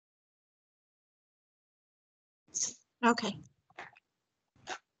Okay.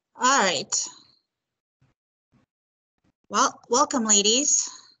 All right. Well, welcome, ladies.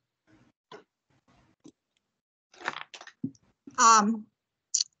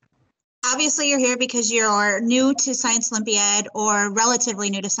 Obviously, you're here because you're new to Science Olympiad or relatively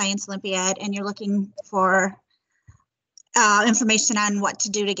new to Science Olympiad, and you're looking for information on what to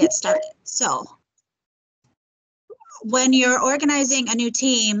do to get started. So when you're organizing a new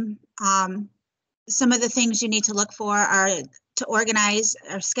team, some of the things you need to look for are to organize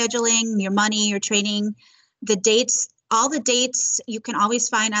our scheduling, your money, your training, the dates. All the dates you can always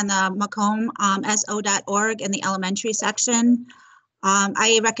find on the Macomb so.org in the elementary section.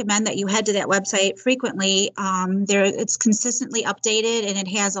 I recommend that you head to that website frequently. It's consistently updated and it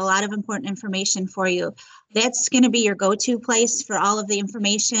has a lot of important information for you. That's going to be your go-to place for all of the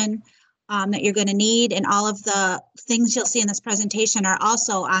information that you're going to need, and all of the things you'll see in this presentation are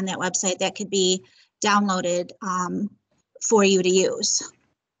also on that website that could be downloaded for you to use.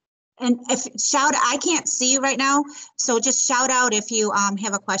 And I can't see you right now, so just shout out if you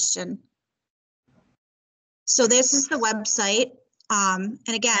have a question. So this is the website. And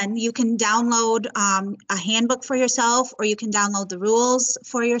again, you can download a handbook for yourself, or you can download the rules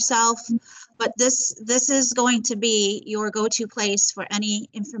for yourself. But this is going to be your go-to place for any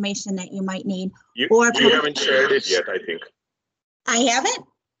information that you might need. You haven't shared it yet, I think. I haven't?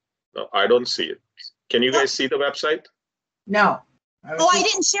 No, I don't see it. Can you guys see the website? No. I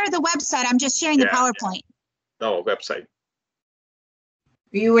didn't share the website. I'm just sharing the PowerPoint. No, website.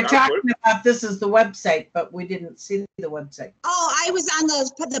 You were talking about this is the website, but we didn't see the website. Oh, I was on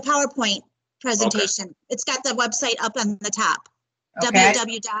the PowerPoint presentation. Okay. It's got the website up on the top. Okay.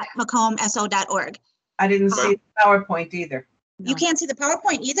 www.macomb.so.org. I didn't see the PowerPoint either. No. You can't see the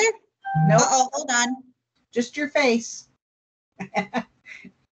PowerPoint either? No. Nope. Uh-oh, hold on. Just your face.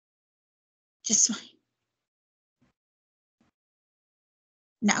 Just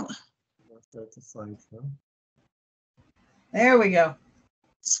no. There we go.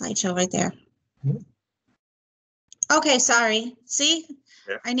 Slideshow right there. Okay, sorry. See?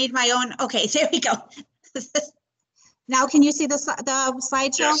 Yeah. I need my own. Okay, there we go. Now, can you see the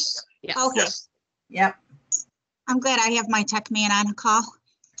slideshow? Yes. Yes. Okay. Yes. Yep. I'm glad I have my tech man on a call.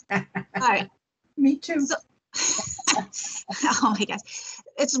 All right. Me too. So, oh my gosh.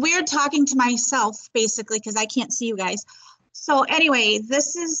 It's weird talking to myself, basically, because I can't see you guys. So anyway,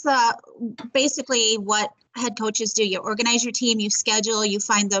 this is basically what head coaches do. You organize your team, you schedule, you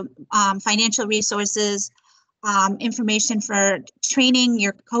find the financial resources, information for training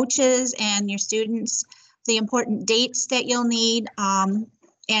your coaches and your students, the important dates that you'll need,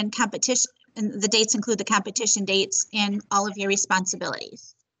 and competition. And the dates include the competition dates and all of your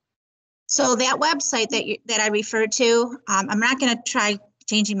responsibilities. So that website that I referred to, I'm not going to try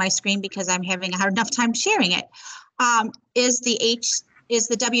changing my screen because I'm having a hard enough time sharing it. Is the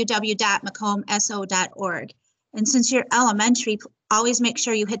www.macomb.so.org. And since you're elementary, always make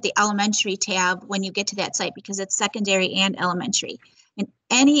sure you hit the elementary tab when you get to that site because it's secondary and elementary. And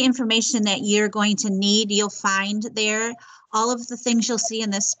any information that you're going to need, you'll find there. All of the things you'll see in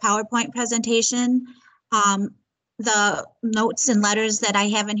this PowerPoint presentation, the notes and letters that I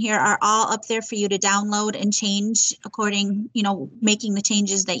have in here are all up there for you to download and change according, making the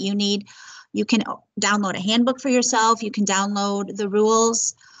changes that you need. You can download a handbook for yourself. You can download the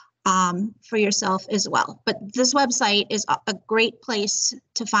rules for yourself as well. But this website is a great place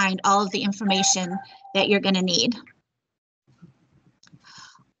to find all of the information that you're going to need.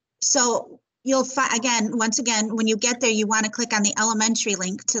 So you'll find, once again, when you get there, you want to click on the elementary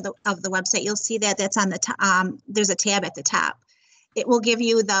link of the website. You'll see that that's on the top. There's a tab at the top. It will give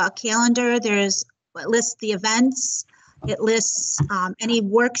you the calendar. It lists the events. It lists any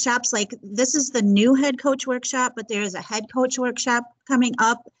workshops. Like this is the new head coach workshop, but there's a head coach workshop coming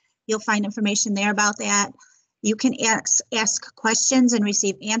up. You'll find information there about that. You can ask questions and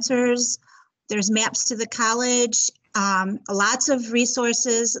receive answers. There's maps to the college, lots of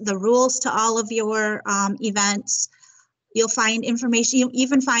resources, the rules to all of your events. You'll find information. You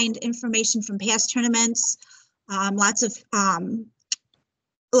even find information from past tournaments. Lots of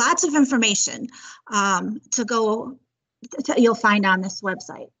information you'll find on this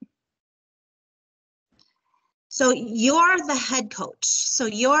website. So you're the head coach. So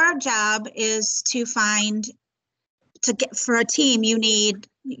your job is for a team, you need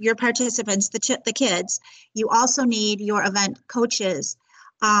your participants, the kids. You also need your event coaches.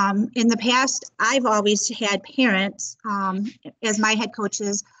 In the past, I've always had parents as my head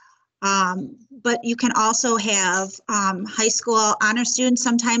coaches, but you can also have high school honor students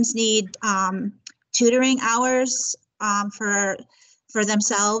sometimes need tutoring hours for for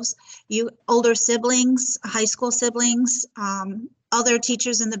themselves. You older siblings, high school siblings, other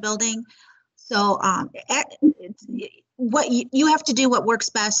teachers in the building. So what you have to do what works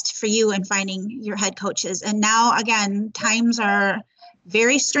best for you in finding your head coaches. And now, again, times are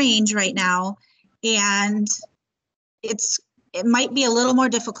very strange right now, and it might be a little more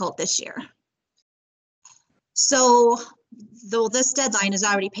difficult this year. So though this deadline is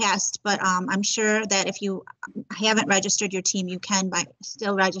already passed, but I'm sure that if you haven't registered your team, you can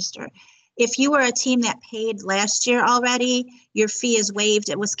still register. If you were a team that paid last year already, your fee is waived.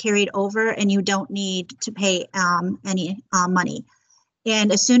 It was carried over, and you don't need to pay any money.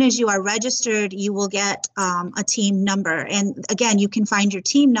 And as soon as you are registered, you will get a team number. And again, you can find your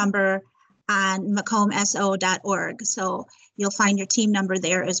team number on macombso.org. So you'll find your team number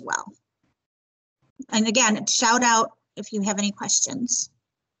there as well. And again, shout out if you have any questions.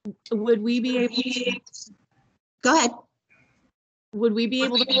 Would we be able to? Go ahead. Would we be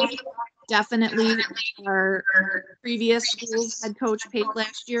able to definitely our previous school's head coach paid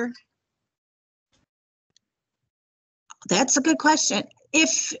last year? That's a good question.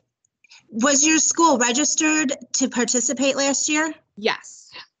 Was your school registered to participate last year?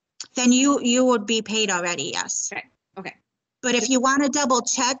 Yes. Then you would be paid already, yes. Okay. Okay. But if you want to double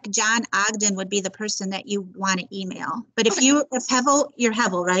check, John Ogden would be the person that you want to email. But if you're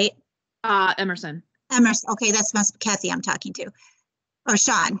Hevel, right? Emerson. Emerson. Okay, that's Kathy I'm talking to, or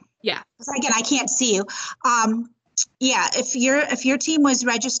Sean. Yeah. Again, I can't see you. Yeah, if your team was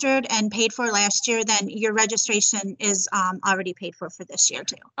registered and paid for last year, then your registration is already paid for this year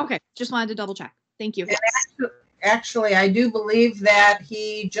too. Okay, just wanted to double check. Thank you. Actually, I do believe that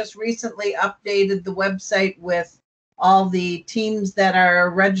he just recently updated the website with all the teams that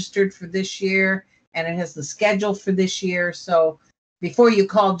are registered for this year, and it has the schedule for this year. So before you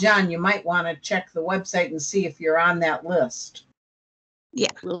call John, you might want to check the website and see if you're on that list. Yeah.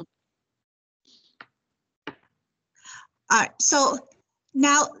 All right, so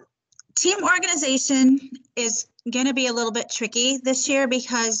now team organization is going to be a little bit tricky this year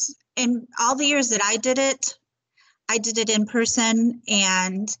because in all the years that I did it in person,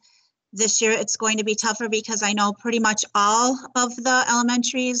 and this year it's going to be tougher because I know pretty much all of the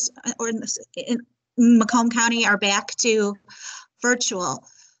elementaries in Macomb County are back to virtual.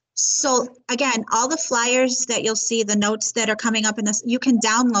 So again, all the flyers that you'll see, the notes that are coming up in this, you can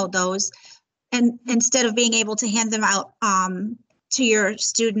download those. And instead of being able to hand them out to your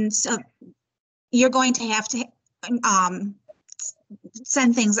students, you're going to have to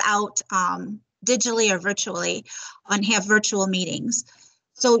send things out digitally or virtually and have virtual meetings.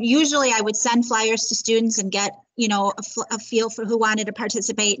 So usually I would send flyers to students and get, a feel for who wanted to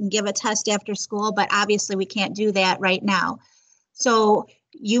participate and give a test after school, but obviously we can't do that right now. So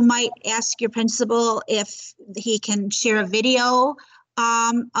you might ask your principal if he can share a video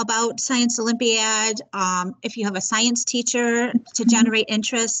about Science Olympiad, if you have a science teacher to generate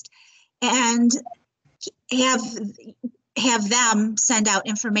interest, and have them send out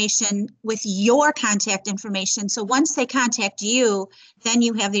information with your contact information. So once they contact you, then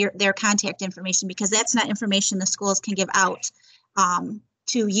you have their contact information, because that's not information the schools can give out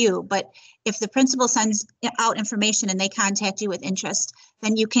to you. But if the principal sends out information and they contact you with interest,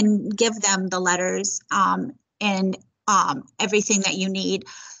 then you can give them the letters and everything that you need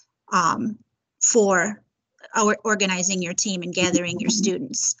for organizing your team and gathering your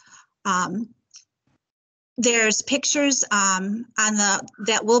students. There's pictures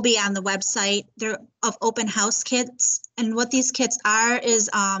that will be on the website. They're of open house kits, and what these kits are is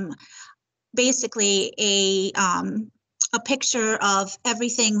basically a picture of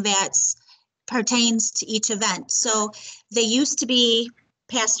everything that pertains to each event. So they used to be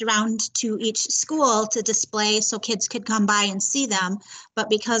passed around to each school to display so kids could come by and see them, but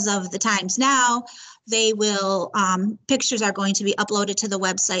because of the times now, they will pictures are going to be uploaded to the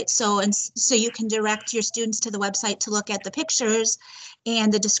website. So you can direct your students to the website to look at the pictures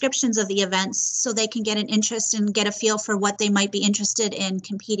and the descriptions of the events, so they can get an interest and get a feel for what they might be interested in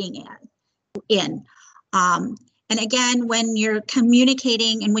competing in. And again, when you're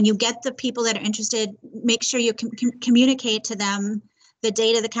communicating and when you get the people that are interested, make sure you communicate to them the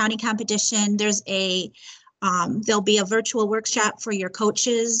date of the county competition. There'll be a virtual workshop for your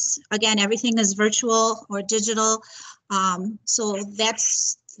coaches. Again, everything is virtual or digital. So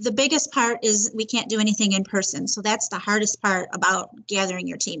that's the biggest part, is we can't do anything in person. So that's the hardest part about gathering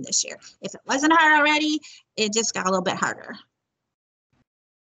your team this year. If it wasn't hard already, it just got a little bit harder.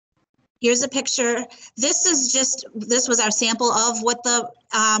 Here's a picture. This was our sample of what the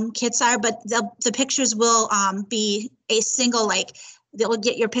kits are, but the pictures will be a single, like they'll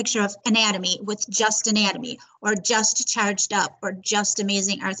get your picture of anatomy with just anatomy, or just charged up, or just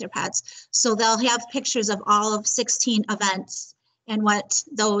amazing arthropods. So they'll have pictures of all of 16 events and what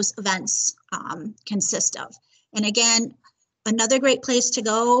those events consist of. And again, another great place to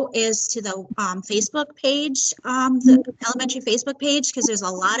go is to the Facebook page, the elementary Facebook page, because there's a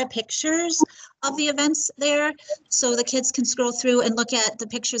lot of pictures of the events there. So the kids can scroll through and look at the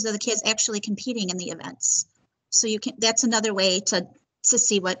pictures of the kids actually competing in the events. So you can, that's another way to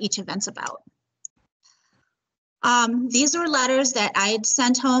see what each event's about. These were letters that I'd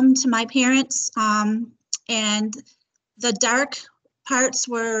sent home to my parents, and the dark parts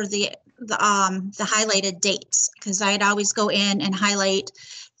were the highlighted dates, because I'd always go in and highlight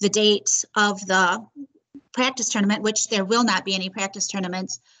the dates of the practice tournament, which there will not be any practice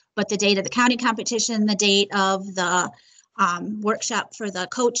tournaments, but the date of the county competition, the date of the workshop for the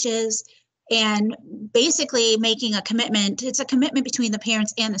coaches, and basically making a commitment. It's a commitment between the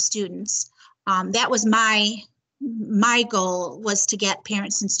parents and the students. That was my goal, was to get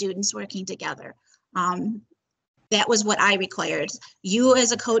parents and students working together. That was what I required. You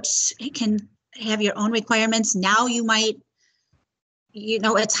as a coach can have your own requirements. Now you might,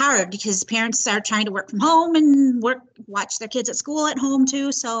 it's hard because parents are trying to work from home and watch their kids at school at home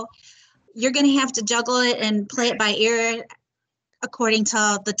too. So you're going to have to juggle it and play it by ear according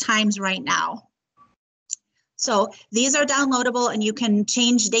to the times right now. So these are downloadable, and you can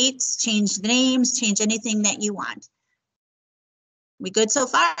change dates, change the names, change anything that you want. We good so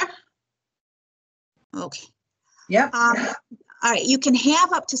far? Okay. Yep. All right, you can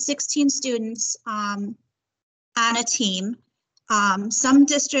have up to 16 students on a team. Some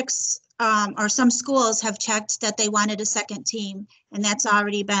districts or some schools have checked that they wanted a second team, and that's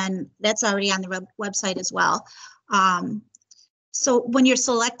already on the website as well. So when you're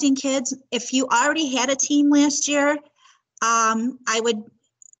selecting kids, if you already had a team last year, I would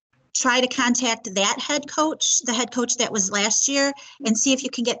try to contact that head coach, the head coach that was last year, and see if you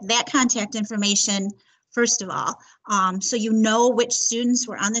can get that contact information first of all. So you know which students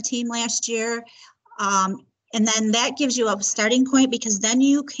were on the team last year. And then that gives you a starting point, because then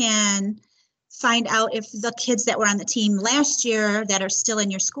you can find out if the kids that were on the team last year that are still in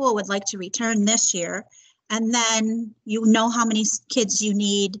your school would like to return this year. And then you know how many kids you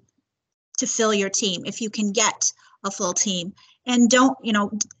need to fill your team, if you can get a full team. And don't,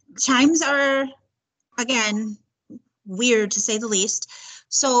 times are, again, weird to say the least.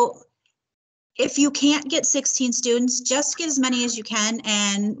 So if you can't get 16 students, just get as many as you can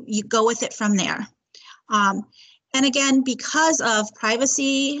and you go with it from there. And again, because of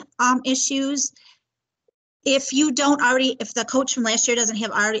privacy issues, if the coach from last year doesn't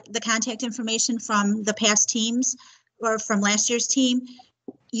have already the contact information from the past teams or from last year's team,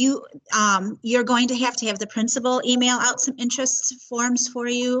 you're going to have the principal email out some interest forms for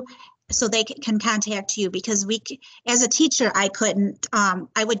you so they can contact you, because as a teacher, I couldn't,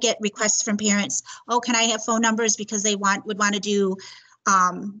 I would get requests from parents. Oh, can I have phone numbers because they would want to do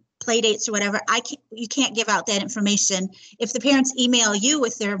play dates or whatever. You can't give out that information. If the parents email you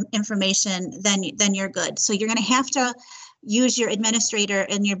with their information, then you're good. So you're going to have to use your administrator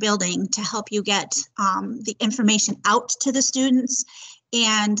in your building to help you get the information out to the students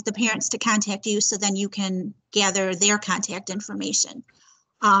and the parents to contact you, so then you can gather their contact information.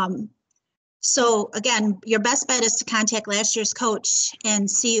 So again, your best bet is to contact last year's coach and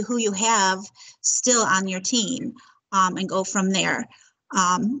see who you have still on your team, and go from there.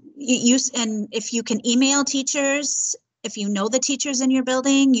 And if you can email teachers, if you know the teachers in your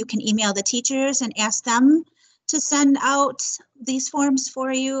building, you can email the teachers and ask them to send out these forms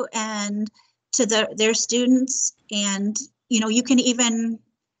for you and to their students. And you can even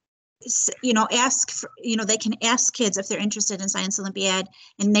ask they can ask kids if they're interested in Science Olympiad,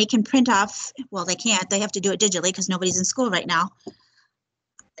 and they can print off. Well, they can't. They have to do it digitally because nobody's in school right now.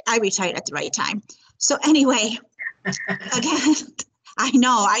 I retired at the right time. So anyway, again, I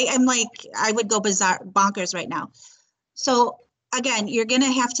know I'm like, I would go bonkers right now. So again, you're going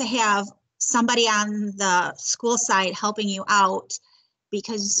to have somebody on the school side helping you out,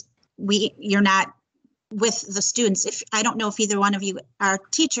 because you're not with the students. I don't know if either one of you are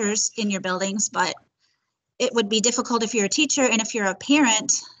teachers in your buildings, but it would be difficult if you're a teacher, and if you're a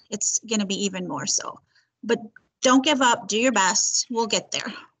parent, it's going to be even more so. But don't give up, do your best, we'll get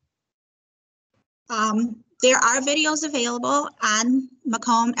there. There are videos available on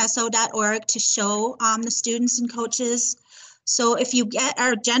macomb.so.org to show the students and coaches. So if you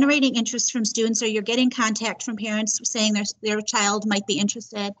are generating interest from students, or you're getting contact from parents saying their child might be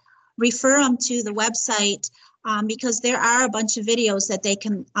interested, refer them to the website, because there are a bunch of videos that they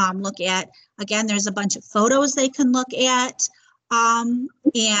can look at. Again, there's a bunch of photos they can look at. And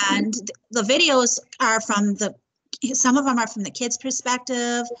the videos are some of them are from the kids'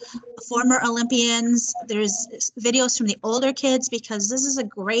 perspective, former Olympians. There's videos from the older kids, because this is a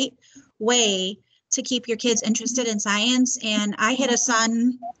great way to keep your kids interested in science. And I had a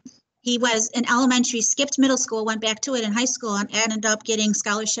son, he was in elementary, skipped middle school, went back to it in high school, and ended up getting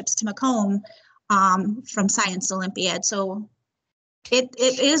scholarships to Macomb from Science Olympiad. So it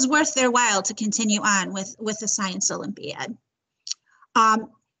is worth their while to continue on with the Science Olympiad.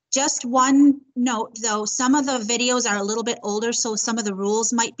 Just one note though, some of the videos are a little bit older, so some of the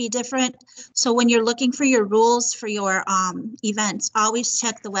rules might be different. So when you're looking for your rules for your events, always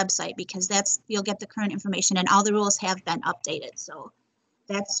check the website, because you'll get the current information, and all the rules have been updated. So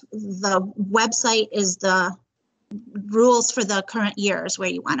that's the website is the rules for the current years, where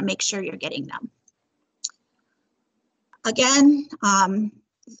you want to make sure you're getting them. Again,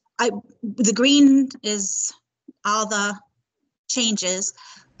 the green is all the changes,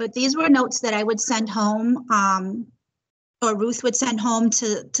 but these were notes that I would send home, or Ruth would send home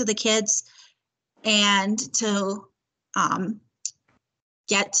to the kids, and to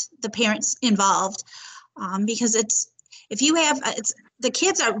get the parents involved, because the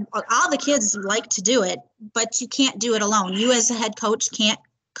kids like to do it, but you can't do it alone. You as a head coach can't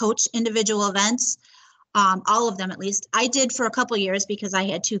coach individual events, all of them at least. I did for a couple of years, because I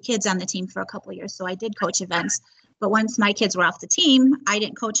had 2 kids on the team for a couple of years, so I did coach events. But once my kids were off the team, I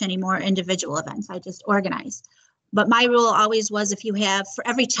didn't coach any more individual events. I just organized. But my rule always was, for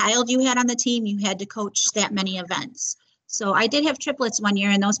every child you had on the team, you had to coach that many events. So I did have triplets one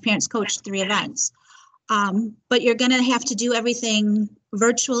year, and those parents coached 3 events. But you're going to have to do everything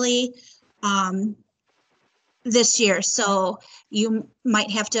virtually this year. So you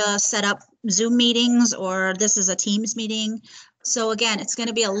might have to set up Zoom meetings, or this is a Teams meeting. So again, it's going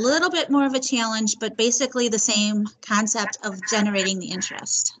to be a little bit more of a challenge, but basically the same concept of generating the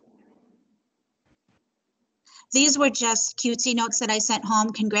interest. These were just cutesy notes that I sent home,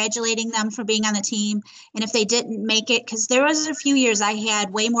 congratulating them for being on the team. And if they didn't make it, because there was a few years I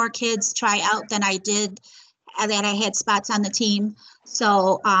had way more kids try out than I did, that I had spots on the team.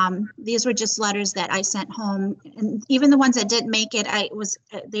 So these were just letters that I sent home. And even the ones that didn't make it,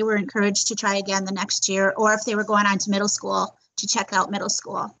 they were encouraged to try again the next year, or if they were going on to middle school, to check out middle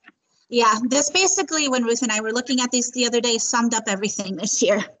school. Yeah, this basically, when Ruth and I were looking at these the other day, summed up everything this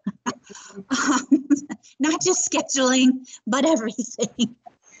year. Not just scheduling, but everything.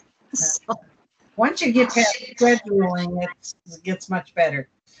 So, Once you get past scheduling, it gets much better.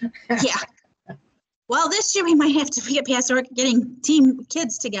 Yeah. Well, this year we might have to get past getting team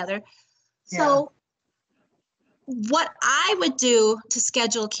kids together. So what I would do to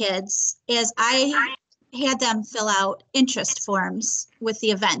schedule kids is I had them fill out interest forms with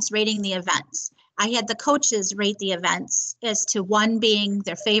the events, rating the events. I had the coaches rate the events as to 1 being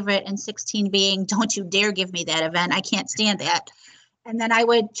their favorite and 16 being, don't you dare give me that event. I can't stand that. And then I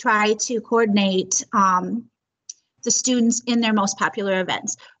would try to coordinate the students in their most popular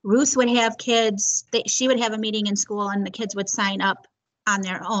events. Ruth would have kids, she would have a meeting in school, and the kids would sign up on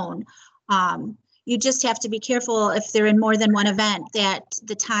their own. You just have to be careful if they're in more than one event that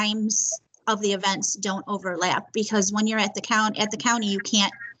the times of the events don't overlap, because when you're at the county, you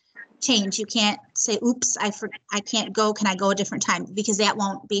can't change. You can't say, oops, I can't go. Can I go a different time? Because that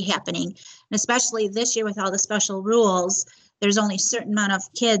won't be happening. And especially this year with all the special rules, there's only a certain amount of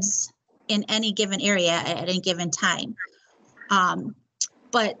kids in any given area at any given time.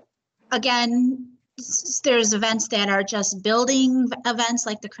 But again, there's events that are just building events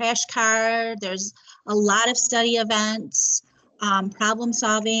like the crash car. There's a lot of study events, problem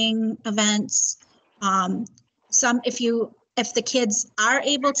solving events. If the kids are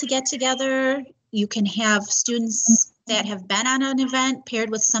able to get together, you can have students that have been on an event paired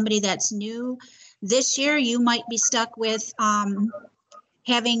with somebody that's new. This year, you might be stuck with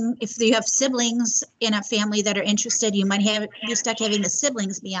if you have siblings in a family that are interested, you might be stuck having the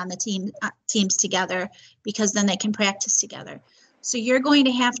siblings be on the teams together, because then they can practice together. So you're going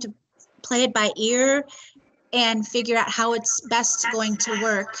to have to play it by ear and figure out how it's best going to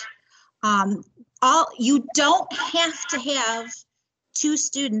work. You don't have to have 2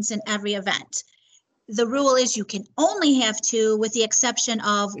 students in every event. The rule is you can only have 2, with the exception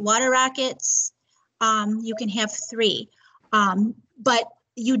of water rockets. You can have 3. But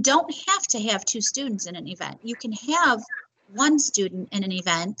you don't have to have 2 students in an event. You can have 1 student in an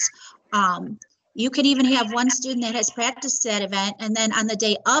event. You can even have 1 student that has practiced that event, and then on the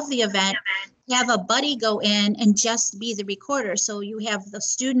day of the event, have a buddy go in and just be the recorder. So you have the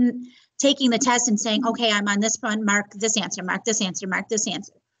student taking the test and saying, okay, I'm on this one, mark this answer, mark this answer, mark this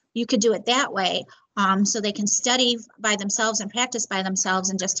answer. you could do it that way. So they can study by themselves and practice by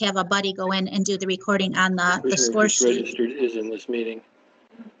themselves and just have a buddy go in and do the recording on the score sheet. Registered is in this meeting.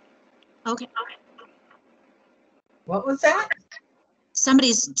 Okay, What was that?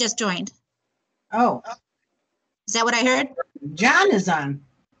 somebody's just joined. Oh, Is that what I heard? John is on.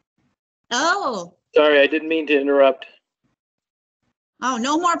 Oh, Sorry, I didn't mean to interrupt. oh,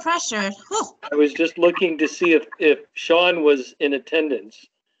 no more pressure. Whew. I was just looking to see if Sean was in attendance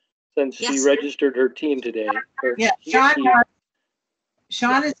since she Yes. registered her team today. Or Yeah, he-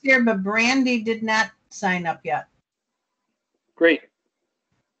 Sean is here, but Brandy did not sign up yet. Great.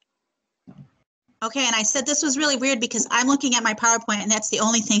 Okay, and I said this was really weird because I'm looking at my PowerPoint and that's the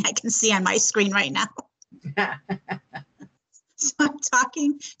only thing I can see on my screen right now. So I'm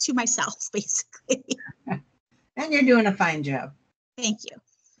talking to myself, basically. And you're doing a fine job. Thank you.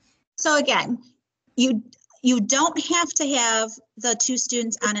 So again, you don't have to have the two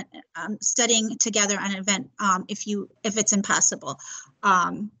students on studying together on an event if it's impossible.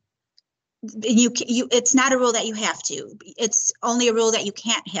 It's not a rule that you have to. It's only a rule that you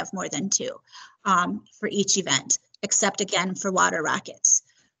can't have more than two for each event, except again for water rockets.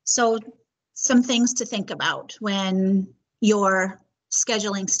 So some things to think about when you're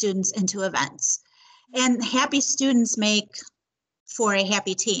scheduling students into events. And happy students make for a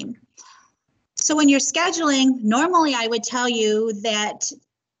happy team. So when you're scheduling, normally I would tell you that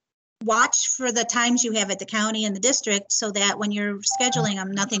watch for the times you have at the county and the district so that when you're scheduling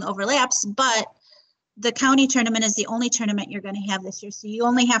them, nothing overlaps, but the county tournament is the only tournament you're going to have this year. So you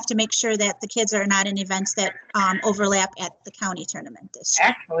only have to make sure that the kids are not in events that overlap at the county tournament this year.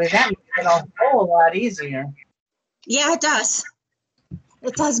 Actually, that makes it a whole lot easier. Yeah, it does.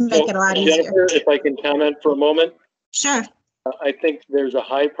 It does make it a lot easier. Jennifer, if I can comment for a moment, Sure. I think there's a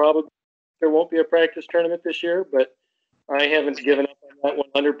high probability there won't be a practice tournament this year, but I haven't given up on that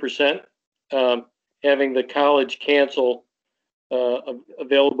 100%. Having the college cancel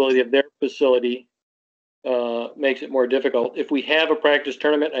availability of their facility makes it more difficult. If we have a practice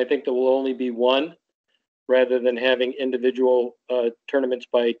tournament, I think there will only be one rather than having individual tournaments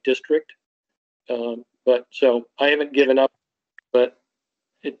by district. But so I haven't given up, but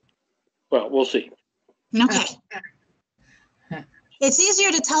we'll see. Okay. It's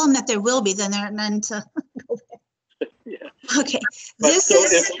easier to tell them that there will be than to go back. Yeah. Okay. But This so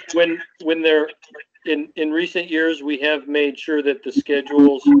is when they're in recent years, we have made sure that the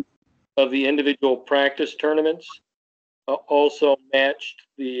schedules of the individual practice tournaments also matched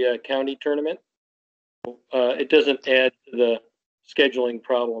the county tournament. It doesn't add to the scheduling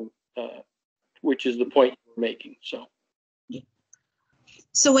problem, which is the point we're making.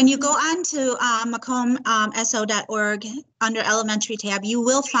 So when you go on to macomb.so.org under elementary tab, you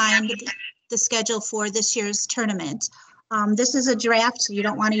will find the schedule for this year's tournament. This is a draft, so you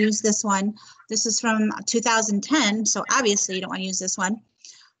don't want to use this one. This is from 2010, so obviously you don't want to use this one.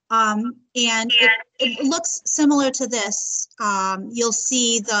 And it looks similar to this. You'll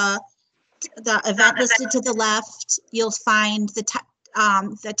see the event listed to the left. You'll find the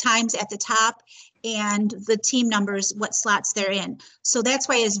times at the top and the team numbers, what slots they're in. So that's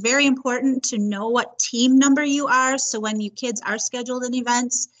why it's very important to know what team number you are. So when you kids are scheduled in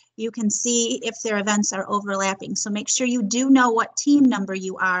events, you can see if their events are overlapping. So make sure you do know what team number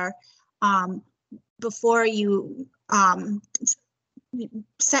you are before you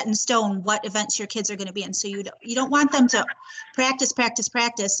set in stone what events your kids are going to be in. So you don't want them to practice,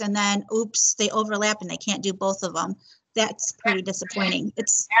 and then oops, they overlap and they can't do both of them. That's pretty disappointing.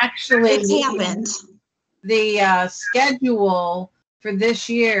 It's happened. The schedule for this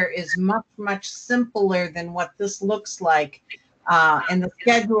year is much simpler than what this looks like. And the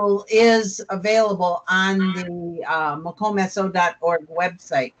schedule is available on the macomb.so.org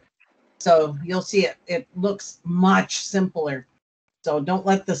website. So you'll see it. It looks much simpler. So don't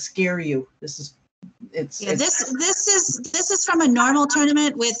let this scare you. This is from a normal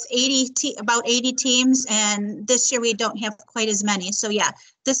tournament with about 80 teams, and this year we don't have quite as many. So yeah,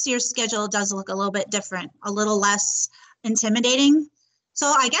 this year's schedule does look a little bit different, a little less intimidating. So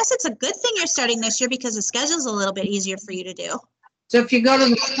I guess it's a good thing you're starting this year because the schedule's a little bit easier for you to do. So if you go to the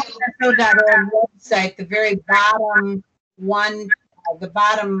macomb.so.org website, the very bottom one, the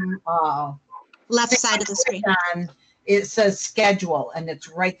bottom Left side of the screen. It says schedule, and it's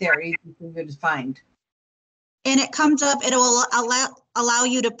right there, easy for you to find. And it comes up, it will allow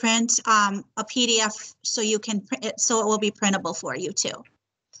you to print a PDF so you can print it, so it will be printable for you too.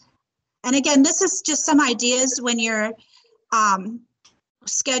 And again, this is just some ideas when you're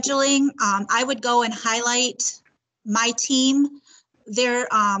scheduling. I would go and highlight my team,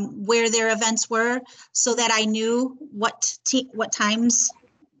 where their events were, so that I knew what times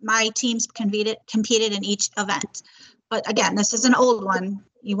my teams competed in each event. But again, this is an old one.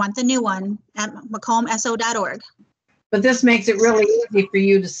 You want the new one at macombso.org. But this makes it really easy for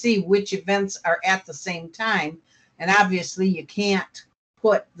you to see which events are at the same time. And obviously you can't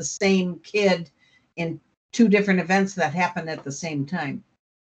put the same kid in 2 different events that happen at the same time.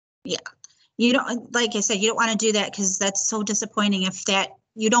 Yeah. You don't, like I said, you don't want to do that because that's so disappointing if that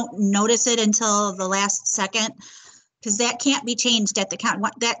you don't notice it until the last second, because that can't be changed at the count.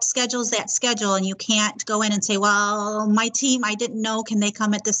 That schedule's that schedule, and you can't go in and say, well, my team, I didn't know, can they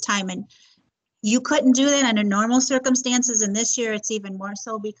come at this time? And you couldn't do that under normal circumstances. And this year it's even more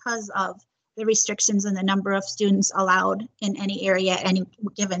so because of the restrictions and the number of students allowed in any area at any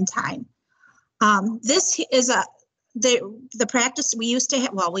given time. This is the practice we used to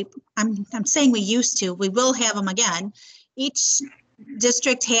have. Well, I'm saying we used to. We will have them again. Each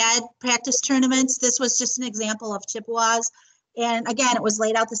district had practice tournaments. This was just an example of Chippewas. And again, it was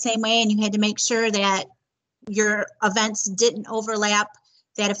laid out the same way, and you had to make sure that your events didn't overlap,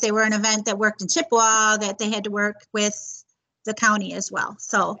 that if they were an event that worked in Chippewa, that they had to work with the county as well.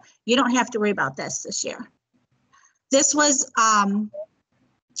 So you don't have to worry about this year. This was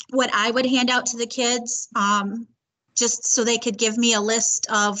what I would hand out to the kids, just so they could give me a list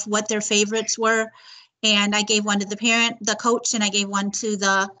of what their favorites were. And I gave one to the coach, and I gave one to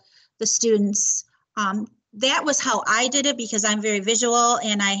the students. That was how I did it because I'm very visual,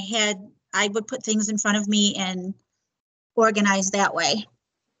 and I would put things in front of me and organize that way.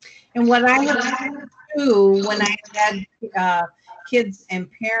 And what I would do when I had kids and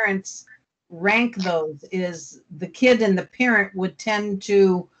parents rank those is the kid and the parent would tend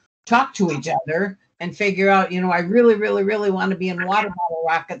to talk to each other and figure out, I really, really, really want to be in water bottle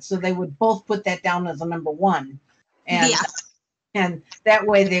rockets. So they would both put that down as a number 1. And that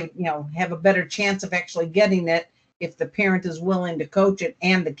way they, have a better chance of actually getting it if the parent is willing to coach it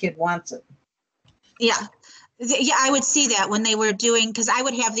and the kid wants it. Yeah. Yeah, I would see that when they were doing, because I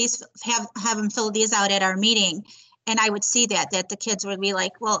would have have them fill these out at our meeting, and I would see that the kids would be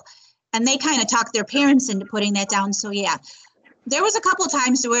like, well, and they kind of talk their parents into putting that down. So yeah, there was a couple of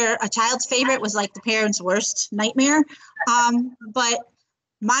times where a child's favorite was like the parent's worst nightmare. But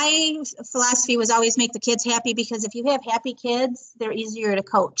my philosophy was always make the kids happy, because if you have happy kids, they're easier to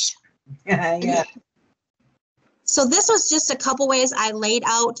coach. Yeah. So this was just a couple ways I laid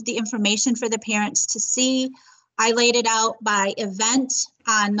out the information for the parents to see. I laid it out by event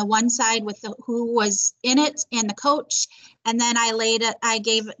on the one side with who was in it and the coach. And then I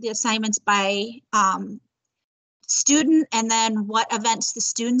gave the assignments by student and then what events the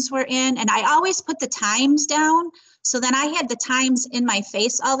students were in. And I always put the times down. So then I had the times in my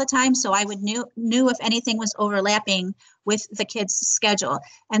face all the time. So I would knew if anything was overlapping with the kids' schedule.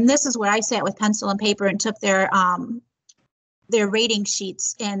 And this is where I sat with pencil and paper and took their rating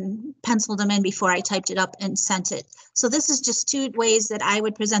sheets and penciled them in before I typed it up and sent it. So this is just 2 ways that I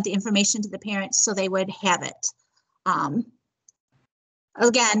would present the information to the parents so they would have it.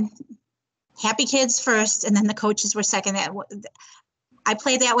 Again, happy kids first, and then the coaches were second. I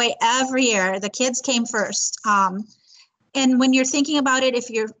played that way every year. The kids came first. And when you're thinking about it, if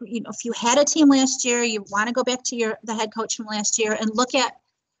you had a team last year, you want to go back to the head coach from last year and look at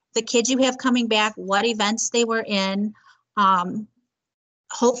the kids you have coming back, what events they were in.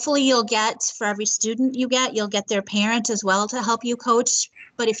 Hopefully you'll get, for every student you'll get their parent as well to help you coach.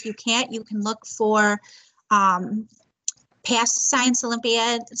 But if you can't, you can look for past science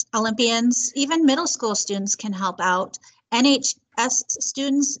Olympians, even middle school students can help out. NHS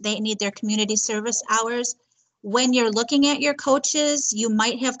students, they need their community service hours. When you're looking at your coaches, you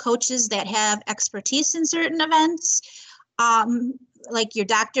might have coaches that have expertise in certain events. Like your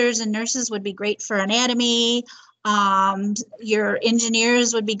doctors and nurses would be great for anatomy. Your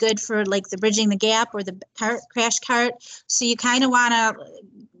engineers would be good for like the bridging the gap or the crash cart. So you kind of want to,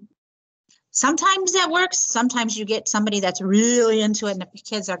 sometimes that works. Sometimes you get somebody that's really into it and the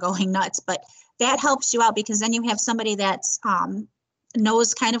kids are going nuts, but that helps you out because then you have somebody that's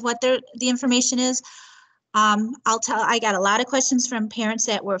knows kind of what the information is. I got a lot of questions from parents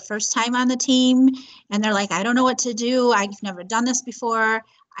that were first time on the team and they're like, I don't know what to do. I've never done this before.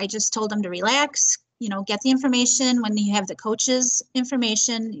 I just told them to relax, get the information. When you have the coach's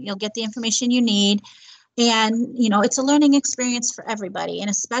information, you'll get the information you need. And, it's a learning experience for everybody. And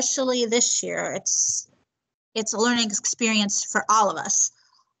especially this year, it's a learning experience for all of us.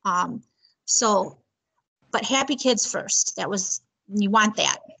 But happy kids first. You want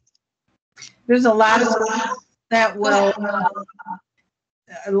that. There's a lot of schools that will,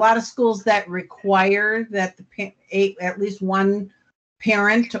 a lot of schools that require that at least one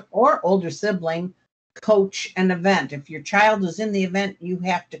parent or older sibling coach an event. If your child is in the event, you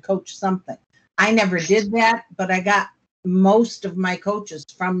have to coach something. I never did that, but I got most of my coaches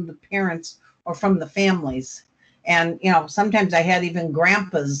from the parents or from the families. And, sometimes I had even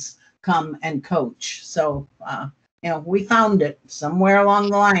grandpas come and coach. So, we found it somewhere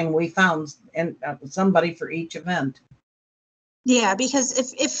along the line. We found somebody for each event. Yeah, because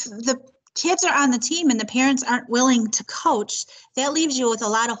if the kids are on the team and the parents aren't willing to coach, that leaves you with a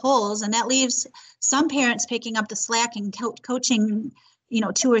lot of holes, and that leaves some parents picking up the slack and coaching,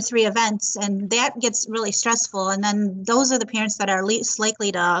 2 or 3 events, and that gets really stressful. And then those are the parents that are least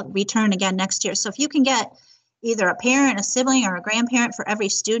likely to return again next year. So if you can get either a parent, a sibling, or a grandparent for every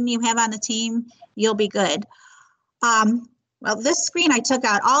student you have on the team, you'll be good. Well, this screen, I took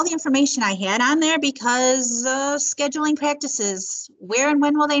out all the information I had on there because scheduling practices, where and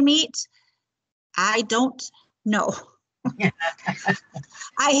when will they meet? I don't know.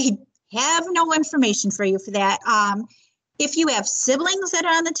 I have no information for you for that. If you have siblings that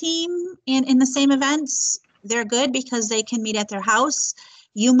are on the team in the same events, they're good because they can meet at their house.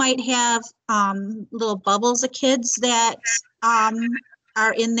 You might have little bubbles of kids that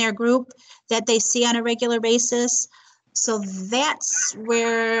are in their group that they see on a regular basis. So that's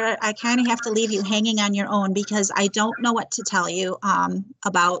where I kind of have to leave you hanging on your own because I don't know what to tell you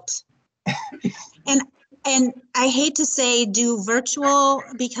about. And I hate to say do virtual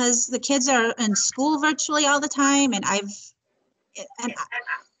because the kids are in school virtually all the time, and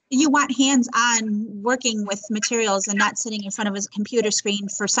you want hands-on working with materials and not sitting in front of a computer screen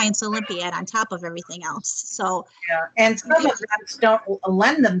for Science Olympiad on top of everything else. So yeah, and some events don't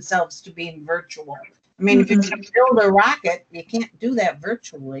lend themselves to being virtual. I mean, if you're going to build a rocket, you can't do that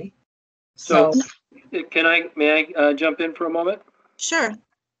virtually. So may I jump in for a moment? Sure.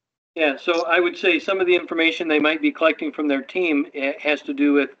 Yeah, so I would say some of the information they might be collecting from their team has to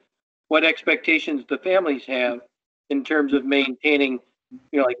do with what expectations the families have in terms of maintaining,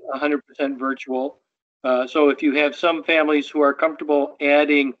 like 100% virtual. So if you have some families who are comfortable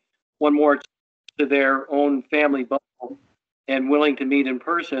adding one more to their own family bubble and willing to meet in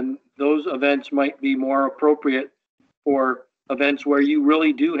person, those events might be more appropriate for events where you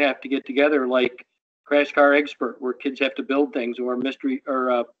really do have to get together, like Crash Car Expert, where kids have to build things, or Mystery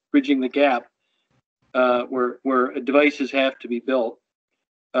or Bridging the Gap, where devices have to be built.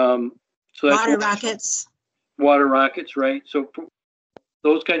 So that's water rockets, right? So for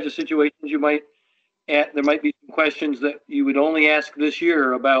those kinds of situations, there might be some questions that you would only ask this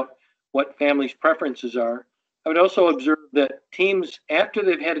year about what families' preferences are. I would also observe that teams, after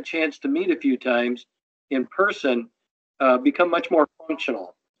they've had a chance to meet a few times in person, become much more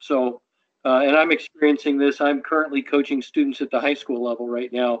functional. So, and I'm experiencing this. I'm currently coaching students at the high school level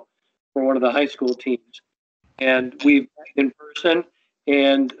right now for one of the high school teams. And we've met in person,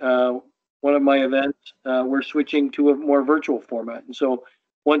 and one of my events, we're switching to a more virtual format. And so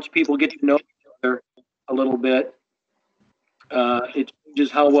once people get to know each other a little bit, it changes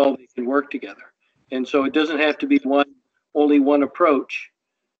how well they can work together. And so it doesn't have to be only one approach.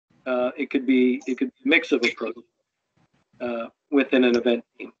 It could be a mix of approaches within an event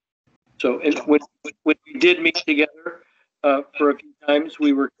team. So, and when we did meet together for a few times,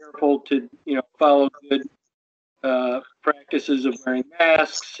 we were careful to follow good practices of wearing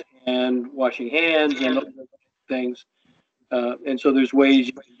masks and washing hands and other things. And so there's ways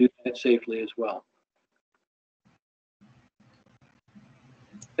you can do that safely as well.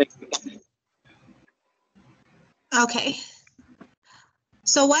 Thank you. Okay.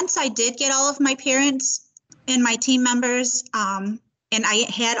 So once I did get all of my parents and my team members, and I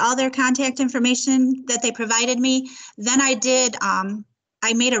had all their contact information that they provided me, then I did,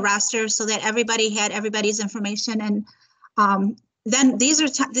 I made a roster so that everybody had everybody's information. And then these are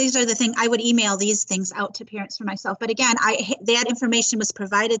the things I would email these things out to parents for myself. But again, that information was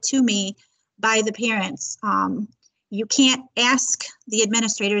provided to me by the parents. You can't ask the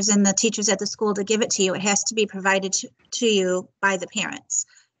administrators and the teachers at the school to give it to you. It has to be provided to you by the parents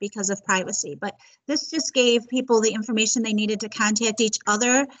because of privacy. But this just gave people the information they needed to contact each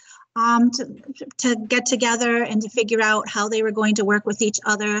other, to get together and to figure out how they were going to work with each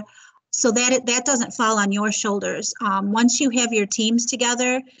other, so that that doesn't fall on your shoulders. Once you have your teams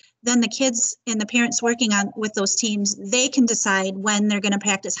together, then the kids and the parents working with those teams, they can decide when they're going to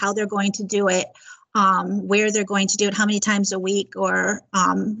practice, how they're going to do it, where they're going to do it, how many times a week or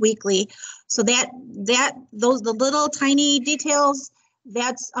weekly. So the little tiny details,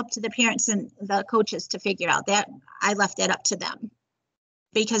 that's up to the parents and the coaches to figure out. That I left that up to them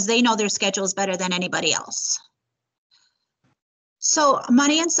because they know their schedules better than anybody else. So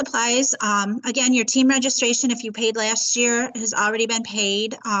money and supplies, again, your team registration, if you paid last year, has already been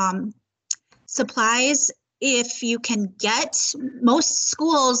paid. Supplies, if you can get, most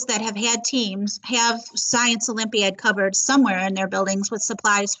schools that have had teams have Science Olympiad covered somewhere in their buildings with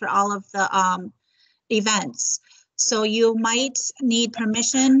supplies for all of the events. So you might need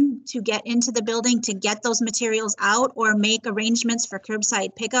permission to get into the building to get those materials out, or make arrangements for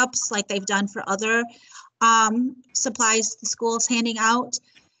curbside pickups like they've done for other supplies the school's handing out.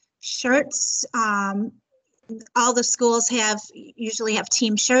 Shirts, all the schools usually have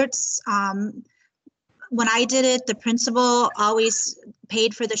team shirts. When I did it, the principal always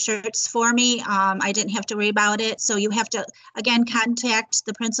paid for the shirts for me. I didn't have to worry about it. So you have to, again, contact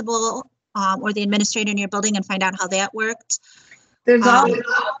the principal or the administrator in your building and find out how that worked. There's also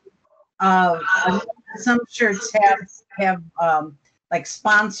some shirts have like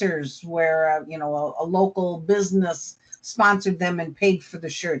sponsors where a local business sponsored them and paid for the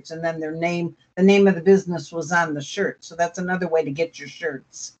shirts, and then the name of the business was on the shirt. So that's another way to get your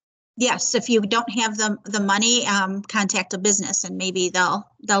shirts. Yes, if you don't have the money, contact a business and maybe they'll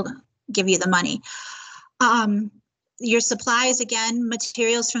give you the money. Your supplies, again,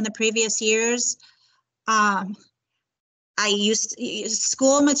 materials from the previous years. I used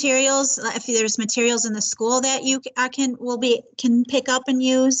school materials. If there's materials in the school that you can pick up and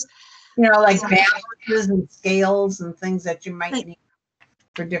use. Like balances and scales and things that you might need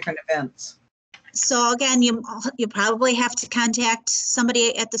for different events. So again, you probably have to contact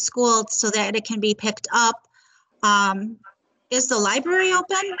somebody at the school so that it can be picked up. Is the library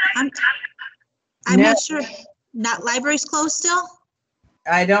open? I'm No. not sure. Not library's closed still?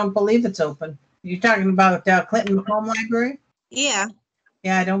 I don't believe it's open. You're talking about Clinton Macomb Library? Yeah.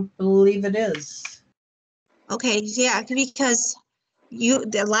 Yeah, I don't believe it is. Okay, yeah, because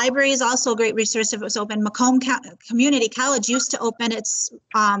the library is also a great resource if it was open. Macomb Community College used to open its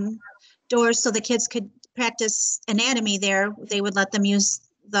doors so the kids could practice anatomy there. They would let them use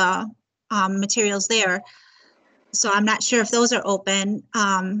the materials there. So I'm not sure if those are open.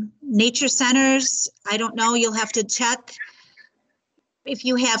 Nature centers, I don't know. You'll have to check. If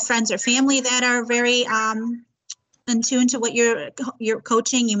you have friends or family that are very in tune to what you're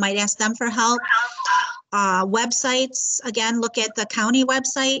coaching, you might ask them for help. Websites, again, look at the county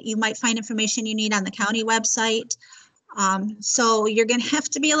website. You might find information you need on the county website. So you're going to have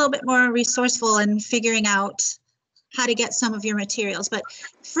to be a little bit more resourceful in figuring out how to get some of your materials. But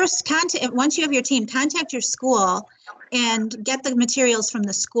first, once you have your team, contact your school and get the materials from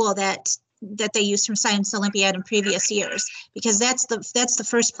the school that they used from Science Olympiad in previous years, because that's the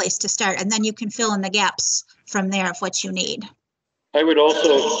first place to start, and then you can fill in the gaps from there of what you need. I would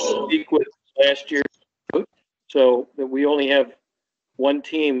also speak with last year's coach, so that we only have one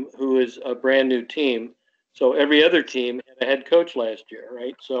team who is a brand new team. So every other team had a head coach last year,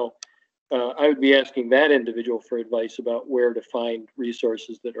 right? So I would be asking that individual for advice about where to find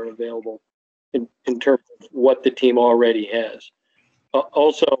resources that are available in terms of what the team already has.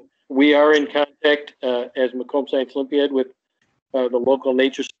 Also, we are in contact as Macomb Science Olympiad with the local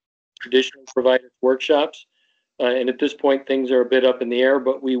nature traditional providers workshops. And at this point, things are a bit up in the air,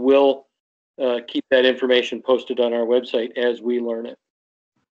 but we will keep that information posted on our website as we learn it.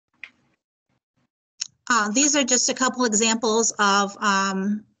 These are just a couple examples of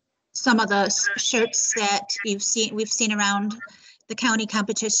some of the shirts that we've seen around the county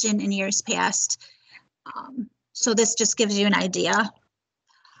competition in years past. So this just gives you an idea.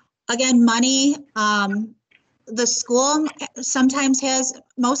 Again, money, the school sometimes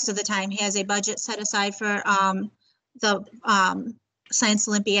most of the time has a budget set aside for the Science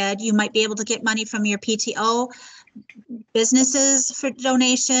Olympiad. You might be able to get money from your PTO, businesses for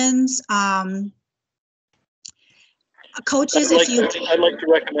donations, coaches. I'd like to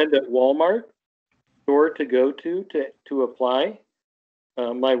recommend that Walmart store to go to apply.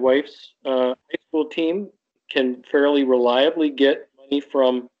 My wife's high school team can fairly reliably get money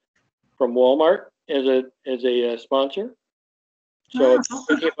from Walmart as a sponsor. So if you're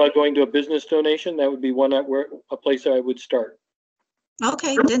thinking about going to a business donation, that would be a place I would start.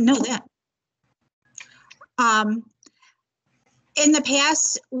 Okay, didn't know that. In the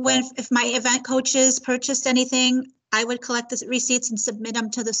past, if my event coaches purchased anything, I would collect the receipts and submit them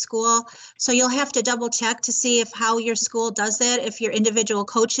to the school. So you'll have to double check to see how your school does that. If your individual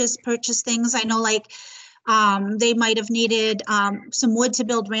coaches purchase things, I know they might have needed some wood to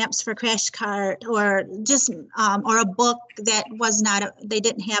build ramps for crash cart, or just or a book that they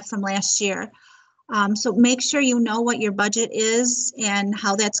didn't have from last year. So make sure you know what your budget is and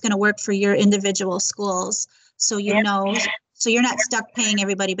how that's going to work for your individual schools. So so you're not stuck paying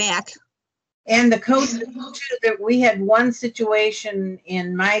everybody back. And the coaches too, that we had one situation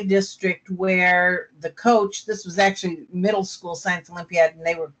in my district where the coach, this was actually middle school Science Olympiad, and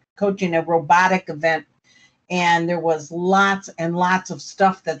they were coaching a robotic event, and there was lots and lots of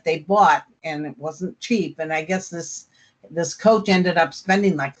stuff that they bought, and it wasn't cheap. And I guess this coach ended up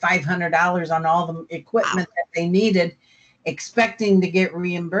spending like $500 on all the equipment that they needed, expecting to get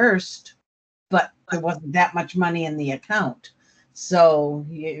reimbursed, but there wasn't that much money in the account. So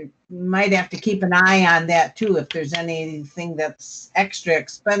you might have to keep an eye on that too. If there's anything that's extra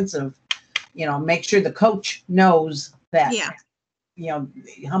expensive, make sure the coach knows that,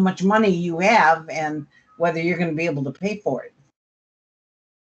 how much money you have and whether you're going to be able to pay for it.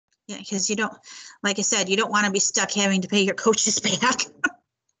 Yeah, because you don't, like I said, you don't want to be stuck having to pay your coaches back.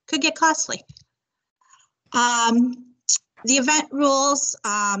 Could get costly. The event rules,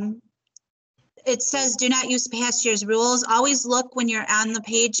 it says do not use past year's rules. Always look when you're on the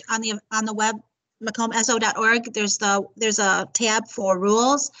page on the web, macombso.org. There's a tab for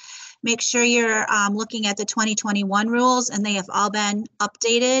rules. Make sure you're looking at the 2021 rules, and they have all been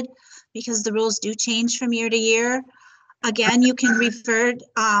updated because the rules do change from year to year. Again, you can refer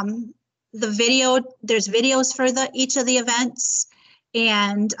the video. There's videos for each of the events,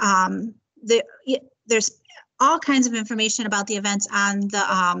 and there's all kinds of information about the events on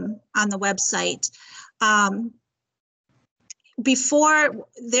the website. Before,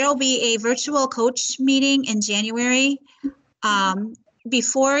 there'll be a virtual coach meeting in January.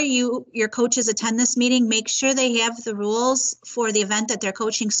 Before your coaches attend this meeting, make sure they have the rules for the event that they're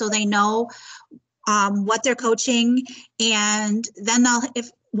coaching, so they know what they're coaching, and then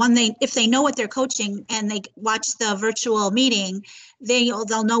if they know what they're coaching and they watch the virtual meeting,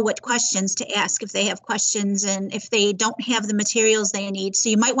 they'll know what questions to ask if they have questions, and if they don't have the materials they need. So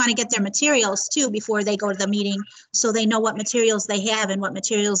you might want to get their materials too before they go to the meeting, so they know what materials they have and what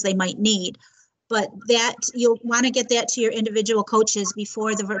materials they might need. But that you'll want to get that to your individual coaches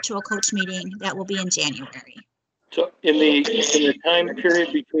before the virtual coach meeting. That will be in January. So in the time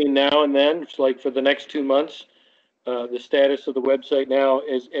period between now and then, it's like for the next 2 months, the status of the website now,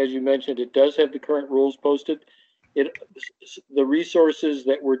 as you mentioned, it does have the current rules posted. The resources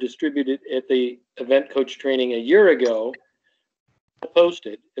that were distributed at the event coach training a year ago are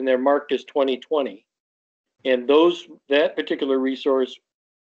posted, and they're marked as 2020. And that particular resource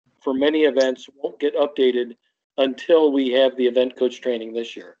for many events won't get updated until we have the event coach training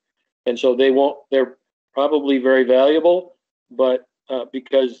this year. And so they're probably very valuable, but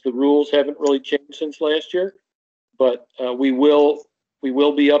because the rules haven't really changed since last year, but we will be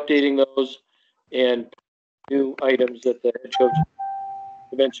updating those and new items that the head coach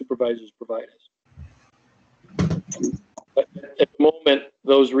event supervisors provide us. But at the moment,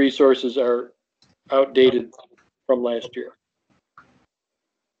 those resources are outdated from last year.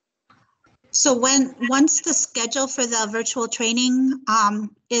 So once the schedule for the virtual training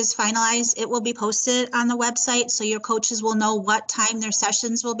is finalized, it will be posted on the website, so your coaches will know what time their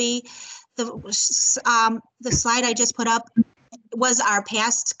sessions will be. The slide I just put up was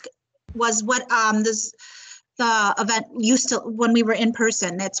what the event used to, when we were in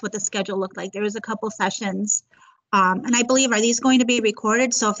person. That's what the schedule looked like. There was a couple sessions, and I believe, are these going to be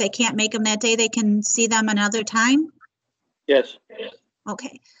recorded? So if they can't make them that day, they can see them another time? Yes.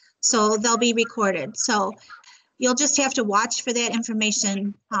 Okay. So they'll be recorded. So you'll just have to watch for that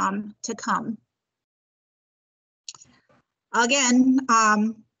information to come. Again,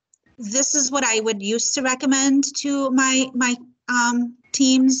 this is what I would used to recommend to my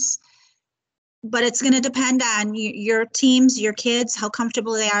teams, but it's going to depend on your teams, your kids, how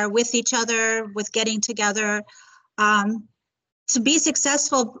comfortable they are with each other, with getting together. To be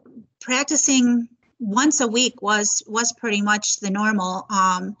successful, practicing once a week was pretty much the normal,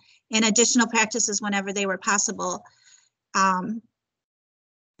 and additional practices whenever they were possible. I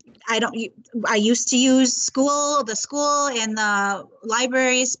used to use the school and the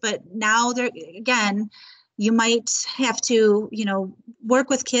libraries, but now you might have to, work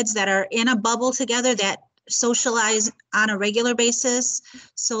with kids that are in a bubble together that socialize on a regular basis,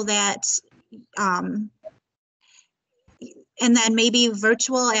 so that, and then maybe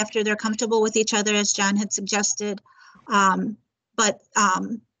virtual after they're comfortable with each other, as John had suggested.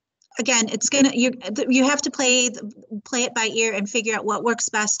 Again, you have to play it by ear and figure out what works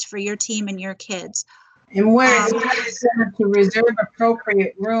best for your team and your kids. And where it's to reserve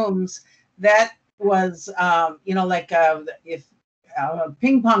appropriate rooms, that was, if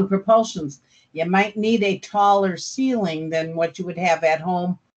ping pong propulsions, you might need a taller ceiling than what you would have at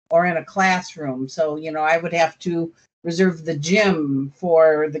home or in a classroom. So, I would have to reserve the gym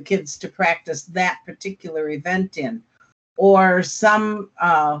for the kids to practice that particular event in. Or some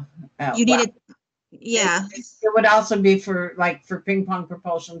you need it. Yeah. It would also be for ping pong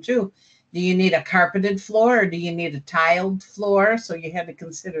propulsion too. Do you need a carpeted floor or do you need a tiled floor? So you had to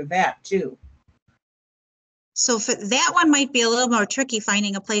consider that too. So for that one might be a little more tricky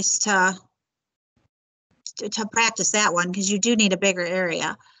finding a place to practice that one, because you do need a bigger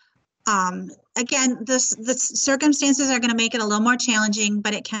area. Again, the circumstances are going to make it a little more challenging,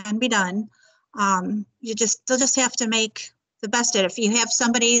 but it can be done. They'll just have to make the best of it. If you have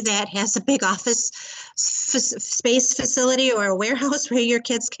somebody that has a big office space facility or a warehouse where your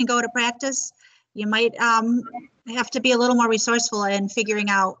kids can go to practice, you might have to be a little more resourceful in figuring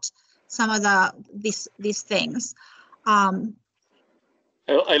out some of these things. I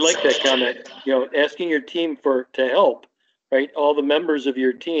like that comment. Asking your team to help, right? All the members of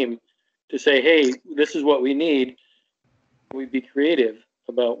your team to say, hey, this is what we need. We'd be creative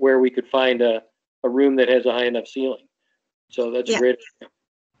about where we could find a room that has a high enough ceiling. So that's a great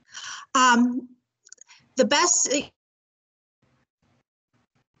idea. The best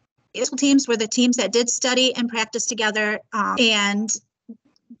teams were the teams that did study and practice together, and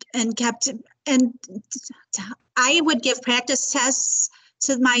I would give practice tests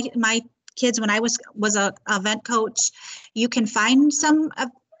to my kids when I was a event coach. You can find some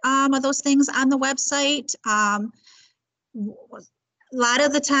of those things on the website. A lot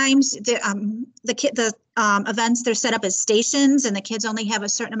of the times the events, they're set up as stations, and the kids only have a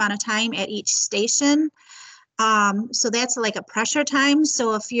certain amount of time at each station. So that's like a pressure time.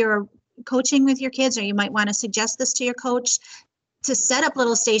 So if you're coaching with your kids, or you might want to suggest this to your coach, to set up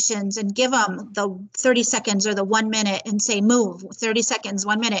little stations and give them the 30 seconds or the 1 minute and say, move, 30 seconds,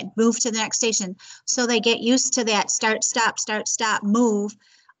 1 minute, move to the next station. So they get used to that start, stop, move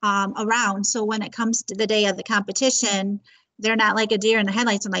around. So when it comes to the day of the competition, they're not like a deer in the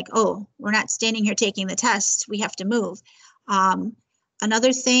headlights and like, oh, we're not standing here taking the test. We have to move.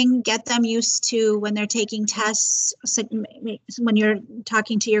 Another thing, get them used to when they're taking tests, when you're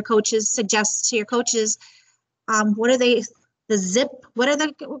talking to your coaches, suggest to your coaches, what are they, the zip, what are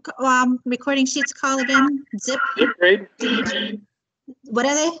the recording sheets called again? Zip grade. What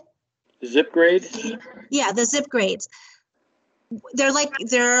are they? Zip grade. Yeah, the zip grades.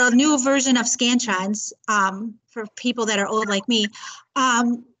 They're a new version of Scantrons for people that are old like me.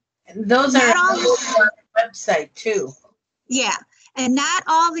 Those are on the website too. Yeah, and not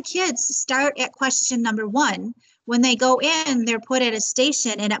all the kids start at question number 1. When they go in, they're put at a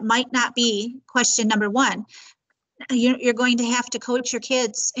station, and it might not be question number 1. You're going to have to coach your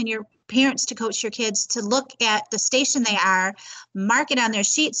kids and your parents to coach your kids to look at the station they are, mark it on their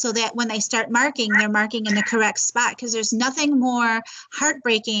sheet so that when they start marking, they're marking in the correct spot, because there's nothing more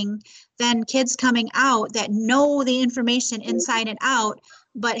heartbreaking than kids coming out that know the information inside and out,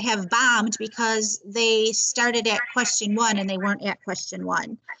 but have bombed because they started at question 1 and they weren't at question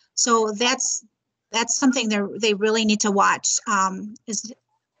 1. So that's something they really need to watch,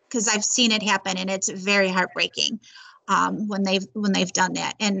 because I've seen it happen, and it's very heartbreaking when they've done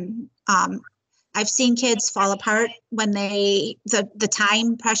that. And I've seen kids fall apart when the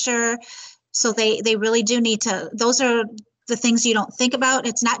time pressure. So they really do need to. Those are the things you don't think about.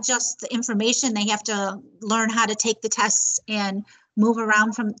 It's not just the information. They have to learn how to take the tests and move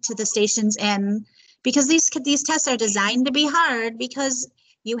around to the stations. And because these tests are designed to be hard, because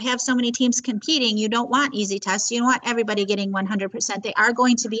you have so many teams competing, you don't want easy tests. You don't want everybody getting 100%. They are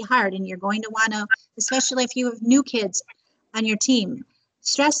going to be hard, and you're going to want to, especially if you have new kids on your team,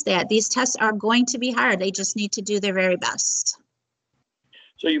 stress that these tests are going to be hard. They just need to do their very best.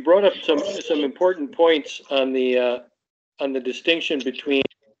 So you brought up some important points on the distinction between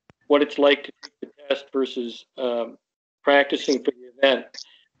what it's like to take the test versus practicing for the event.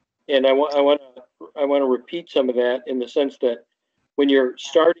 And I want to repeat some of that, in the sense that when you're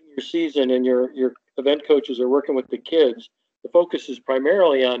starting your season and your event coaches are working with the kids, the focus is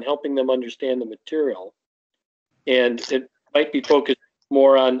primarily on helping them understand the material. And it might be focused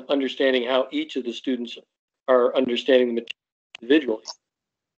more on understanding how each of the students are understanding the material individually.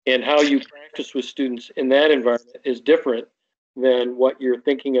 And how you practice with students in that environment is different than what you're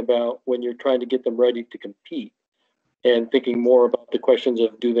thinking about when you're trying to get them ready to compete, and thinking more about the questions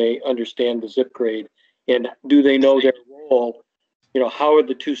of, do they understand the zip grade, and do they know their role? How are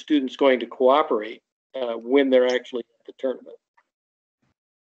the two students going to cooperate when they're actually at the tournament?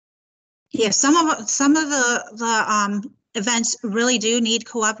 Yeah, some of the events really do need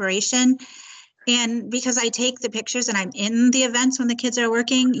cooperation. And because I take the pictures and I'm in the events when the kids are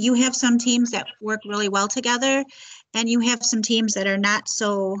working, you have some teams that work really well together, and you have some teams that are not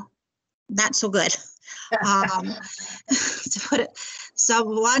so good. So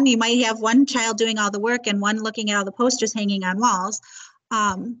one, you might have one child doing all the work and one looking at all the posters hanging on walls.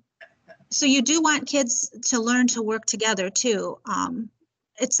 So you do want kids to learn to work together too.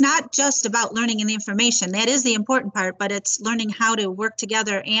 it's not just about learning the information. That is the important part, but it's learning how to work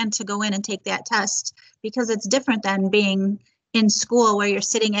together and to go in and take that test, because it's different than being in school where you're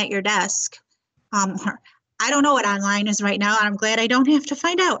sitting at your desk. I don't know what online is right now, and I'm glad I don't have to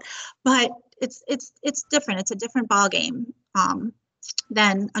find out, but it's different. It's a different ball game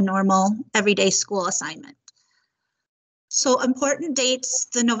than a normal everyday school assignment. So important dates,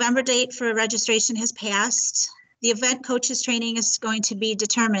 the November date for registration has passed. The event coaches training is going to be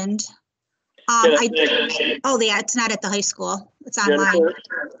determined. Oh yeah, it's not at the high school. It's online. Jennifer,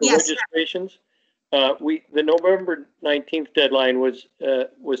 Yes. registrations. The November 19th deadline was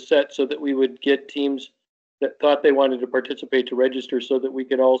set so that we would get teams that thought they wanted to participate to register, so that we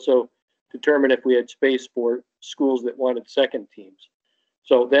could also determine if we had space for schools that wanted second teams.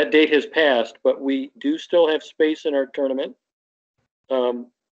 So that date has passed, but we do still have space in our tournament.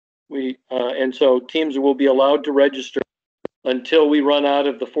 And so teams will be allowed to register until we run out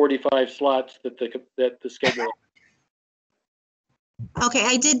of the 45 slots that the schedule. Okay,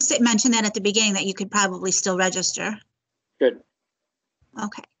 I did mention that at the beginning, that you could probably still register. Good.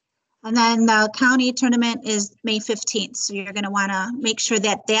 Okay. And then the county tournament is May 15th. So you're going to want to make sure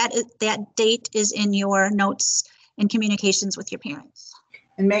that that date is in your notes and communications with your parents.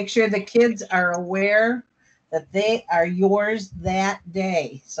 And make sure the kids are aware that they are yours that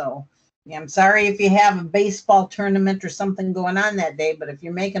day. So yeah, I'm sorry if you have a baseball tournament or something going on that day, but if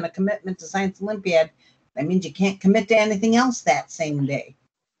you're making a commitment to Science Olympiad, that means you can't commit to anything else that same day.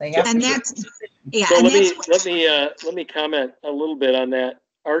 And that's, yeah. So and let me comment a little bit on that.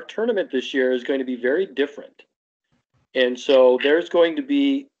 Our tournament this year is going to be very different. And so there's going to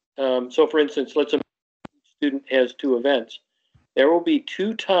be, so for instance, let's imagine each student has 2 events. There will be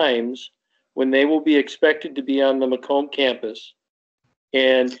 2 times when they will be expected to be on the Macomb campus,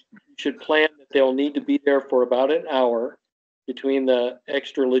 and you should plan that they'll need to be there for about an hour between the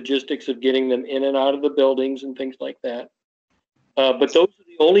extra logistics of getting them in and out of the buildings and things like that. But those are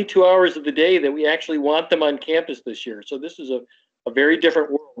the only 2 hours of the day that we actually want them on campus this year. So this is a very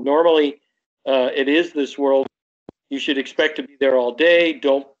different world. Normally, it is this world. You should expect to be there all day.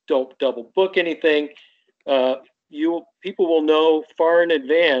 Don't double book anything. People will know far in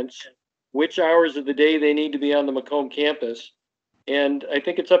advance which hours of the day they need to be on the Macomb campus, and I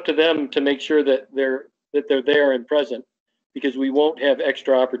think it's up to them to make sure that they're there and present, because we won't have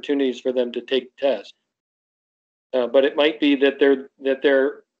extra opportunities for them to take tests. But it might be that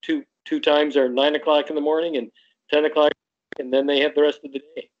their two times are 9 o'clock in the morning and 10 o'clock, and then they have the rest of the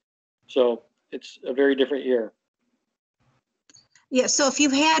day. So it's a very different year. Yeah, so if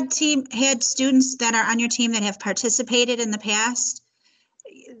you've had students that are on your team that have participated in the past,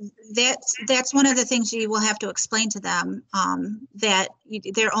 that's one of the things you will have to explain to them, that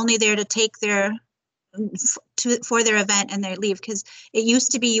they're only there to take for their event and they leave, because it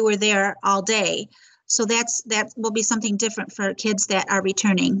used to be you were there all day. So that will be something different for kids that are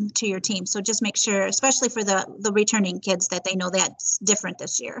returning to your team. So just make sure, especially for the returning kids, that they know that's different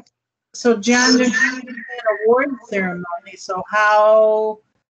this year. So John, there's an award ceremony. So how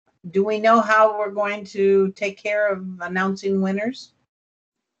do we know how we're going to take care of announcing winners?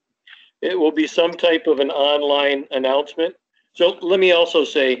 It will be some type of an online announcement. So let me also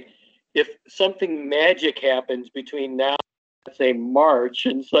say, if something magic happens between now, let's say March,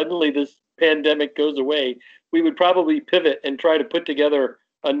 and suddenly this pandemic goes away, we would probably pivot and try to put together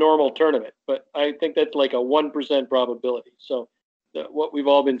a normal tournament. But I think that's like a 1% probability. So what we've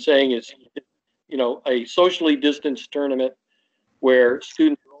all been saying is, a socially distanced tournament where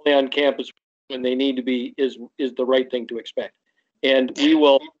students are only on campus when they need to be is the right thing to expect. And we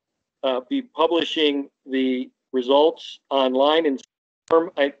will be publishing the results online in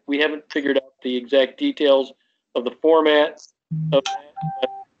form. We haven't figured out the exact details of the format of that.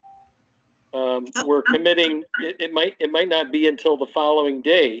 We're committing. It might not be until the following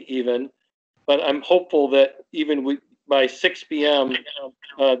day even, but I'm hopeful that even by 6 p.m.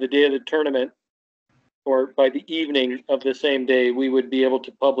 The day of the tournament, or by the evening of the same day, we would be able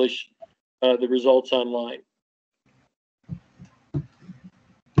to publish the results online. All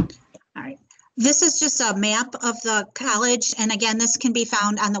right. This is just a map of the college. And again, this can be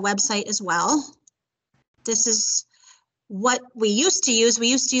found on the website as well. This is what we used to use. We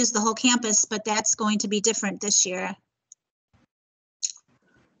used to use the whole campus, but that's going to be different this year.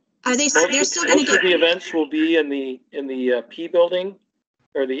 They're still going to get the events will be in the P building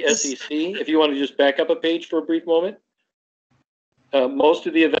or the SEC. If you want to just back up a page for a brief moment. Most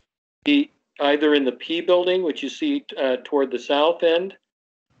of the events will be either in the P building, which you see toward the south end,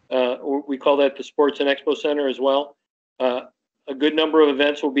 or we call that the Sports and Expo Center as well. A good number of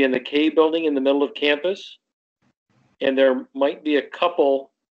events will be in the K building in the middle of campus. and there might be a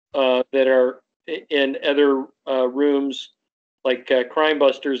couple that are in other rooms, like Crime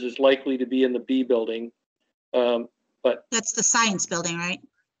Busters is likely to be in the B building. But That's the science building, right?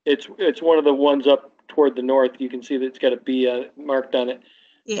 it's one of the ones up toward the north. You can see that it's got a B marked on it.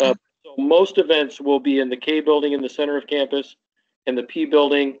 Yeah. So most events will be in the K building in the center of campus and the P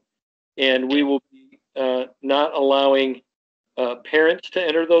building, and we will be not allowing parents to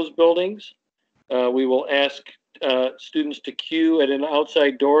enter those buildings. We will ask students to queue at an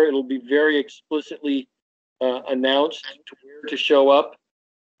outside door. It'll be very explicitly announced to where to show up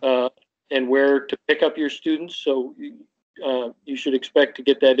and where to pick up your students. So you should expect to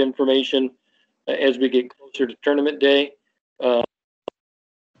get that information as we get closer to tournament day.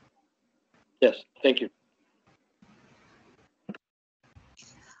 Yes, thank you.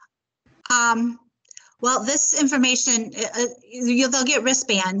 Well, this information, they'll get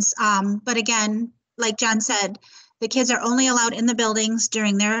wristbands. But again, like John said, the kids are only allowed in the buildings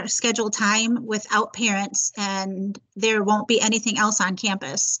during their scheduled time without parents, and there won't be anything else on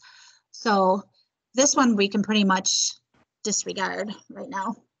campus. So this one we can pretty much disregard right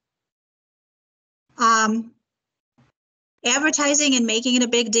now. Advertising and making it a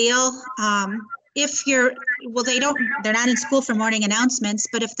big deal. If you're, well, they're not in school for morning announcements,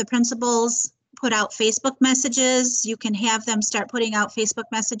 but if the principals put out Facebook messages, you can have them start putting out Facebook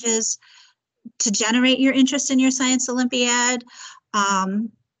messages to generate your interest in your science Olympiad.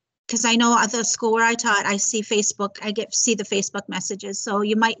 Because I know at the school where I taught, I see Facebook, see the Facebook messages. So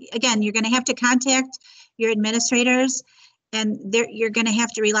you might, again, you're going to have to contact your administrators, and you're going to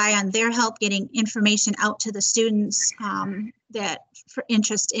have to rely on their help getting information out to the students that for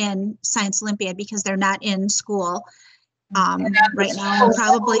interest in Science Olympiad, because they're not in school right now, and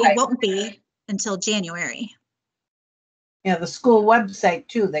probably won't be until January. Yeah, the school website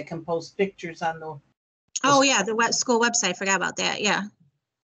too. They can post pictures on the. Oh yeah, the school website. Forgot about that. Yeah.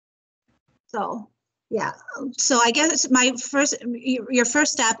 So yeah. So I guess your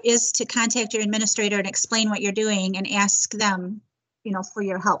first step is to contact your administrator and explain what you're doing and ask them, for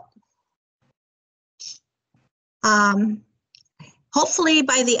your help. Hopefully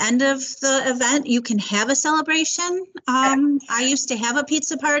by the end of the event, you can have a celebration. I used to have a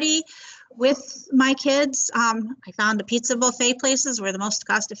pizza party with my kids. I found the pizza buffet places were the most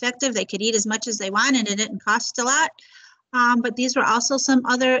cost effective. They could eat as much as they wanted and it didn't cost a lot. But these were also some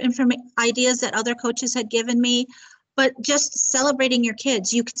other ideas that other coaches had given me. But just celebrating your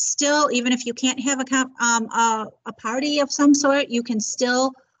kids, you can still, even if you can't have a party of some sort, you can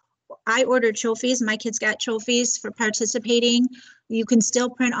still. I ordered trophies. My kids got trophies for participating. You can still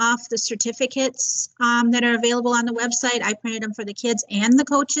print off the certificates that are available on the website. I printed them for the kids and the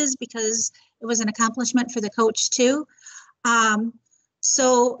coaches because it was an accomplishment for the coach too.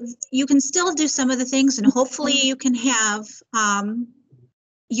 So you can still do some of the things, and hopefully you can have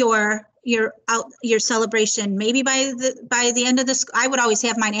your celebration maybe by the end of this. I would always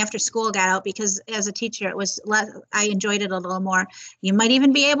have mine after school got out, because as a teacher it was I enjoyed it a little more. You might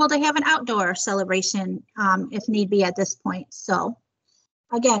even be able to have an outdoor celebration if need be at this point. So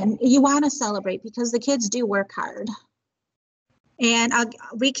again, you want to celebrate because the kids do work hard. And a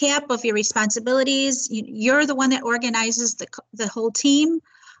recap of your responsibilities: you're the one that organizes the whole team,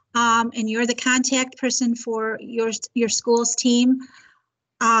 and you're the contact person for your school's team.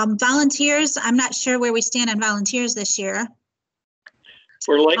 Volunteers, I'm not sure where we stand on volunteers this year.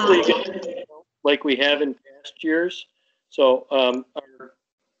 We're likely like we have in past years. So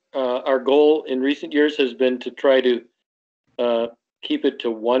our goal in recent years has been to try to keep it to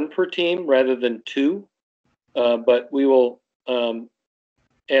 1 per team rather than 2. But we will,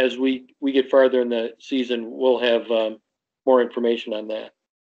 as we get farther in the season, we'll have more information on that.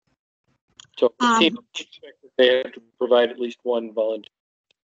 So the team expect that they have to provide at least 1 volunteer.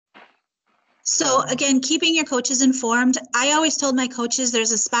 So again, keeping your coaches informed. I always told my coaches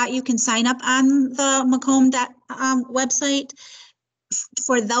there's a spot you can sign up on the Macomb website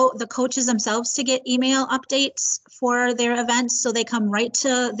for the coaches themselves to get email updates for their events. So they come right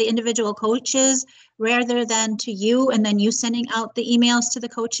to the individual coaches rather than to you and then you sending out the emails to the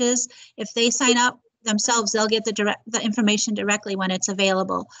coaches. If they sign up themselves, they'll get the information directly when it's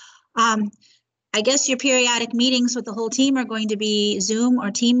available. I guess your periodic meetings with the whole team are going to be Zoom or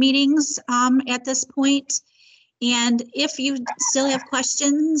team meetings at this point. And if you still have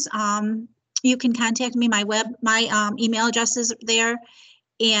questions, you can contact me. My email address is there.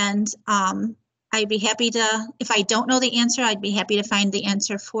 And I'd be happy to, if I don't know the answer, I'd be happy to find the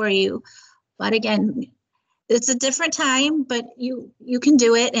answer for you. But again, it's a different time, but you can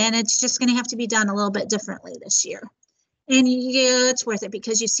do it. And it's just going to have to be done a little bit differently this year. And yeah, it's worth it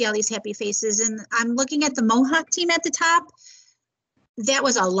because you see all these happy faces. And I'm looking at the Mohawk team at the top. That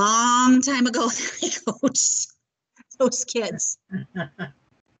was a long time ago that I coached those kids.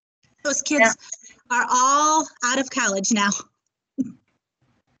 Those kids are all out of college now.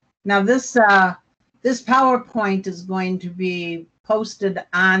 Now this this PowerPoint is going to be posted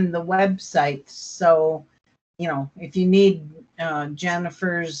on the website. So, you know, if you need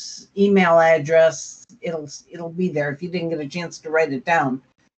Jennifer's email address, it'll be there if you didn't get a chance to write it down.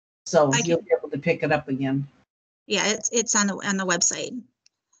 So you'll be able to pick it up again. Yeah, it's on the website.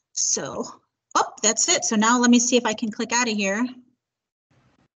 So, oh, that's it. So now let me see if I can click out of here.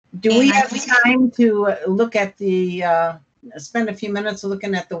 Do we have time to look at the spend a few minutes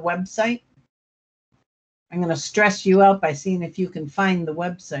looking at the website? I'm going to stress you out by seeing if you can find the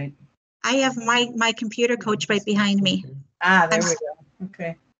website. I have my computer coach right behind me. Ah, there we go.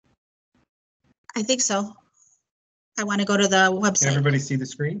 Okay. I think so. I want to go to the website. Can everybody see the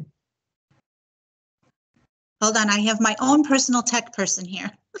screen? Hold on, I have my own personal tech person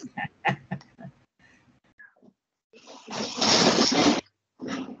here.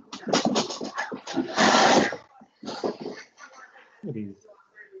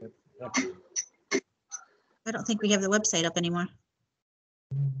 I don't think we have the website up anymore.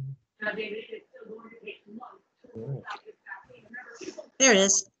 There it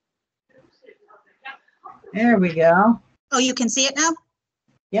is. There we go. Oh, you can see it now?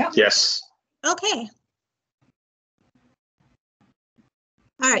 Yeah. Yes. Okay.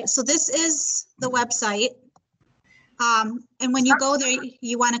 All right, so this is the website. And when you go there,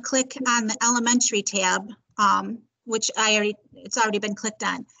 you want to click on the elementary tab, which it's already been clicked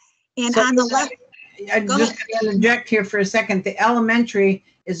on. And So on the left, I'm Go just ahead. going to interject here for a second. The elementary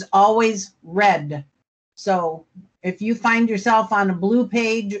is always red. So if you find yourself on a blue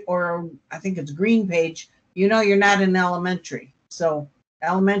page or I think it's green page, you know you're not in elementary. So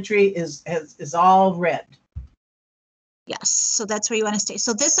elementary is all red. yes, so that's where you want to stay.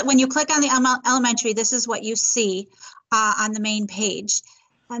 So this, when you click on the elementary, this is what you see on the main page.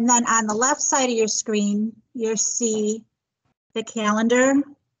 And then on the left side of your screen, you'll see the calendar.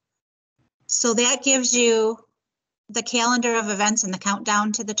 So that gives you the calendar of events and the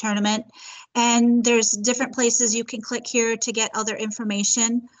countdown to the tournament. And there's different places you can click here to get other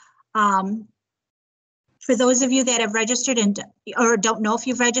information. For those of you that have registered or don't know if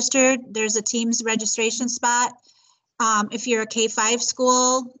you've registered, there's a Teams registration spot. If you're a K-5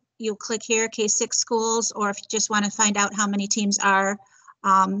 school, you'll click here, K-6 schools, or if you just want to find out how many teams are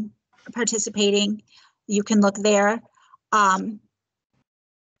participating, you can look there.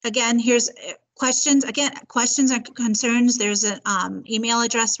 Again, here's questions. Again, questions and concerns. There's an email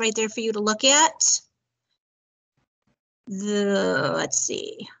address right there for you to look at. Let's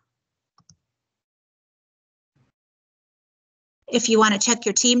see. If you want to check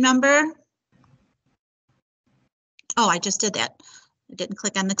your team number. Oh, I just did that. I didn't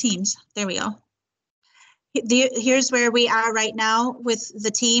click on the teams. There we go. Here's where we are right now with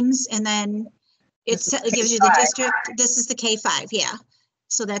the teams, and then it gives you the district. This is the K-5, yeah.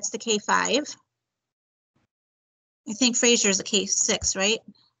 So that's the K-5. I think Fraser is a K-6, right?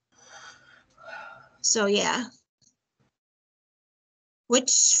 So yeah.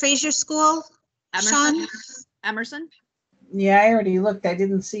 Which Fraser school, Emerson? Sean? Emerson? Yeah, I already looked. I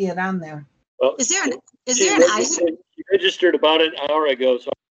didn't see it on there. Well, Is there an she Isaac? registered about an hour ago, so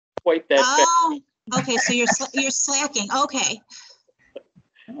I'm quite that fast. Oh, okay. So you're slacking. Okay.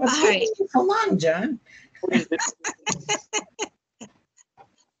 What's All right. taking you so long, John?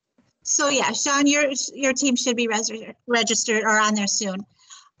 So yeah, Sean, your team should be registered or on there soon.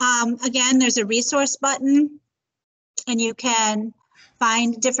 Again, there's a resource button, and you can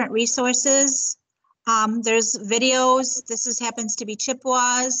find different resources. There's videos. This happens to be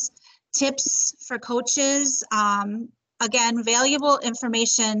Chippewas, tips for coaches. Again, valuable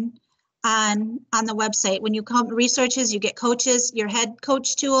information on the website. When you come researches, you get coaches, your head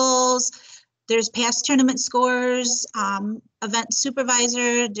coach tools. There's past tournament scores, event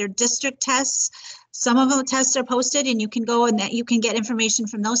supervisor, their district tests. Some of the tests are posted, and you can go and that you can get information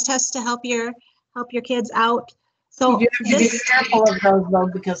from those tests to help your kids out. So You have to be careful of those though,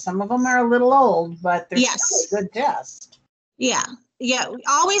 because some of them are a little old, but they're Yes. still a good test. Yeah.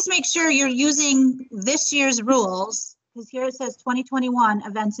 Always make sure you're using this year's rules, because here it says 2021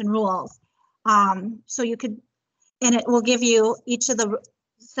 events and rules. So you could, and it will give you each of the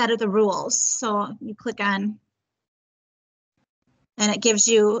set of the rules. So you click on, and it gives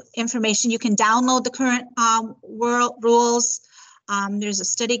you information. You can download the current world rules. There's a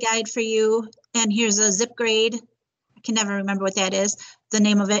study guide for you, and here's a zip grade. I can never remember what that is, the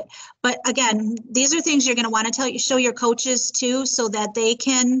name of it. But again, these are things you're going to want to show your coaches too, so that they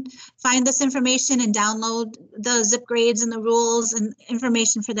can find this information and download the zip grades and the rules and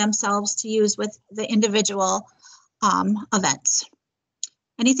information for themselves to use with the individual events.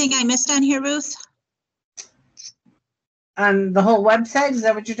 Anything I missed on here, Ruth? On the whole website, is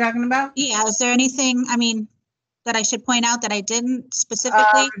that what you're talking about? Yeah, is there anything, I mean, that I should point out that I didn't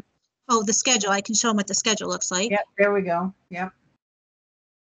specifically? Oh, the schedule. I can show them what the schedule looks like. Yep, there we go. Yep.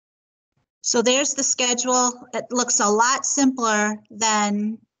 So there's the schedule. It looks a lot simpler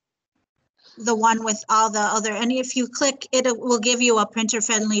than the one with all the other, and if you click, it will give you a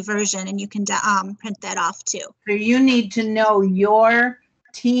printer-friendly version, and you can print that off too. So you need to know your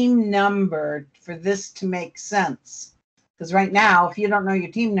team number for this to make sense. Because right now, if you don't know your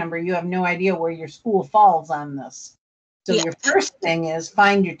team number, you have no idea where your school falls on this. So Yeah. your first thing is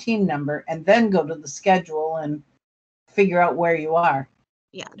find your team number and then go to the schedule and figure out where you are.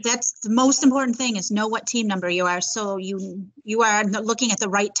 Yeah, that's the most important thing, is know what team number you are, so you are looking at the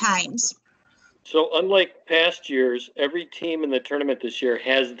right times. So unlike past years, every team in the tournament this year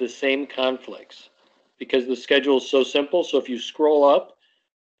has the same conflicts because the schedule is so simple. So if you scroll up,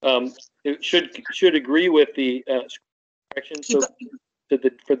 it should agree with the directions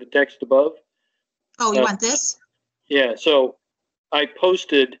for the text above. Oh, you want this? Yeah. So I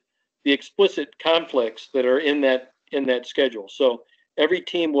posted the explicit conflicts that are in that schedule. So every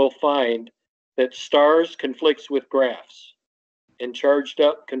team will find that stars conflicts with graphs and charged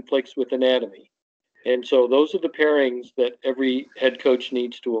up conflicts with anatomy. And so those are the pairings that every head coach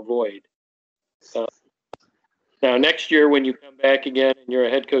needs to avoid. Now, next year, when you come back again and you're a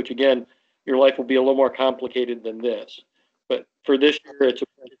head coach again, your life will be a little more complicated than this. But for this year, it's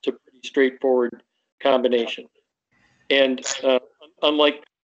a pretty straightforward combination. And unlike,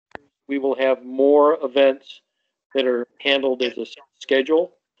 we will have more events that are handled as a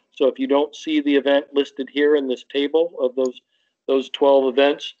schedule. So if you don't see the event listed here in this table of those 12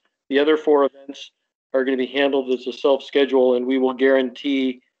 events, the other 4 events are going to be handled as a self-schedule, and we will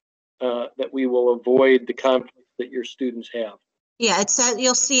guarantee that we will avoid the conflict that your students have. Yeah, it says,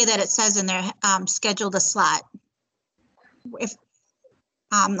 you'll see that it says in there, schedule the slot. If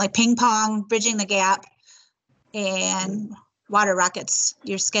like ping pong, bridging the gap, and water rockets,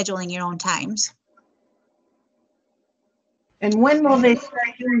 you're scheduling your own times. And when will they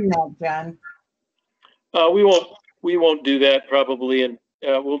start doing that, John? We won't do that probably, and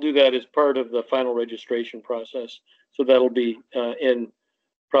we'll do that as part of the final registration process. So that'll be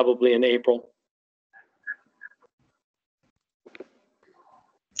probably in April.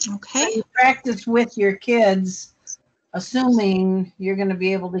 Okay. You practice with your kids, assuming you're going to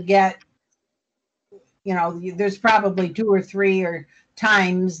be able to get, there's probably 2 or 3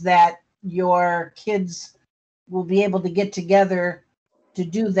 times that your kids will be able to get together to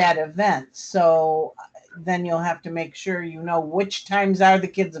do that event. So then you'll have to make sure you know which times are the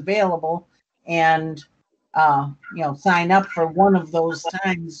kids available and, sign up for one of those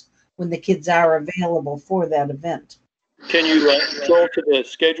times when the kids are available for that event. Can you go to the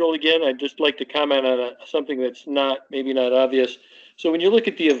schedule again? I'd just like to comment on something that's maybe not obvious. So when you look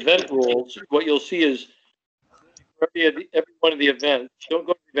at the event rules, what you'll see is every one of the events, don't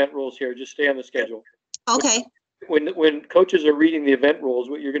go to the event rules here, just stay on the schedule. Okay. When coaches are reading the event rules,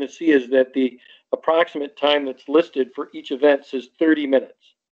 what you're going to see is that the approximate time that's listed for each event says 30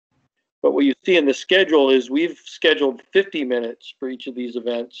 minutes. But what you see in the schedule is we've scheduled 50 minutes for each of these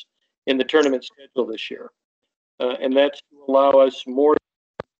events in the tournament schedule this year. And that's to allow us more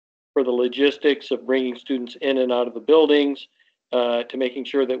for the logistics of bringing students in and out of the buildings, to making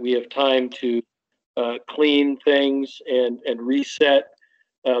sure that we have time to clean things and reset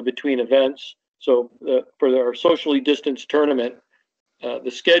between events. So for our socially distanced tournament,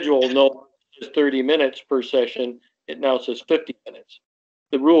 the schedule no longer says 30 minutes per session. It now says 50 minutes.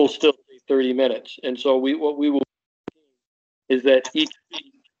 The rules still say 30 minutes. And so what we will do is that each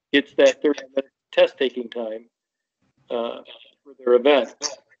team gets that 30-minute test-taking time for their event,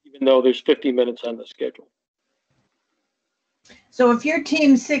 even though there's 50 minutes on the schedule. So if you're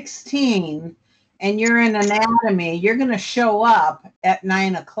team 16 and you're in anatomy, you're going to show up at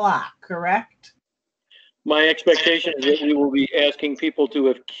 9 o'clock, correct? My expectation is that we will be asking people to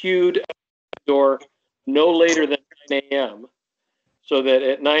have queued at the door no later than 9 a.m. so that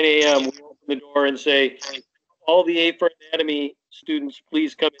at 9 a.m. we open the door and say, all the A for anatomy students,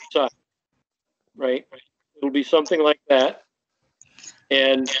 please come inside, right? It'll be something like that.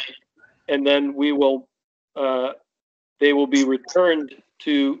 And then we will, they will be returned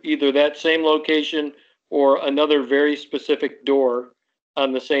to either that same location or another very specific door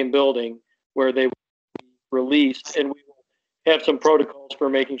on the same building where they will be released, and we will have some protocols for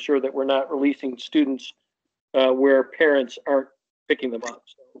making sure that we're not releasing students where parents aren't picking them up.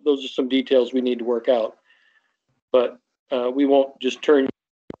 So those are some details we need to work out, but we won't just turn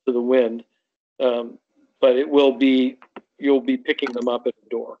to the wind, but it will be, you'll be picking them up at the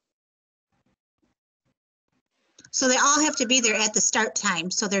door. So they all have to be there at the start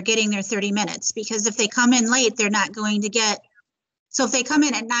time, so they're getting their 30 minutes, because if they come in late, they're not going to get, so if they come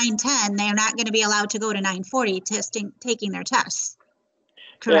in at 9:10, they're not going to be allowed to go to 9:40 taking their tests.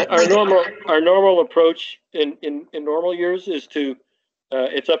 Correct. Our normal approach in normal years is to,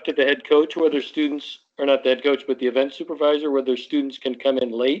 it's up to the head coach whether students, or not the head coach, but the event supervisor, whether students can come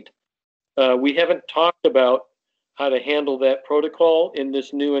in late. We haven't talked about how to handle that protocol in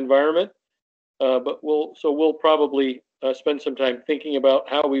this new environment. But we'll probably spend some time thinking about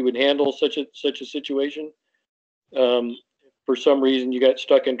how we would handle such a situation. For some reason you got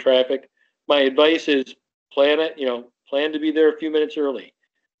stuck in traffic, my advice is plan to be there a few minutes early,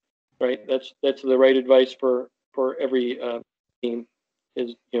 right? That's the right advice for every team,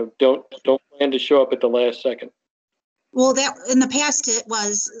 is, don't plan to show up at the last second. Well, that in the past it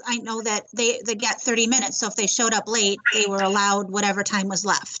was, I know that they got 30 minutes. So if they showed up late, they were allowed whatever time was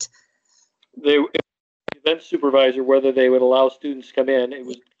left. The event supervisor, whether they would allow students to come in,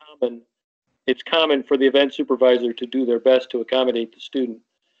 it's common for the event supervisor to do their best to accommodate the student.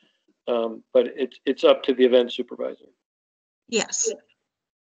 But it's up to the event supervisor. Yes.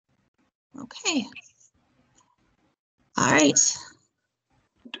 Okay. All right.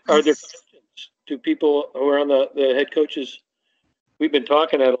 Are there questions to people who are on the head coaches? We've been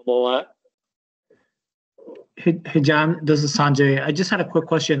talking at them a lot. Hey, John, this is Sanjay. I just had a quick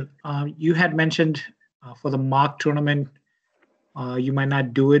question. You had mentioned for the mock tournament, you might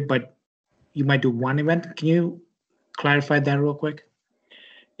not do it, but you might do one event. Can you clarify that real quick?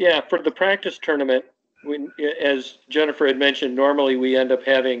 Yeah, for the practice tournament, as Jennifer had mentioned, normally we end up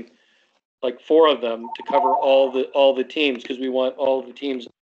having like 4 of them to cover all the teams, because we want all the teams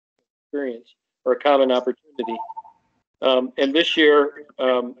experience or a common opportunity. And this year,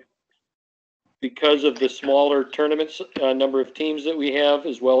 because of the smaller tournaments, number of teams that we have,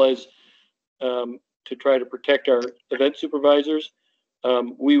 as well as to try to protect our event supervisors,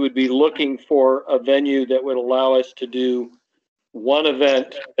 we would be looking for a venue that would allow us to do one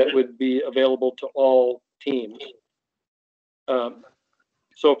event that would be available to all teams.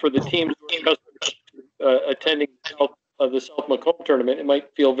 So for the teams attending the South Macomb tournament, it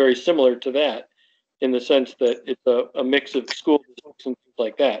might feel very similar to that, in the sense that it's a mix of school districts and things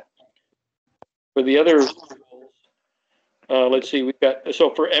like that. For the other schools, let's see, we've got,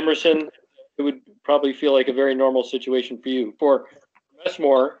 so for Emerson, it would probably feel like a very normal situation for you. For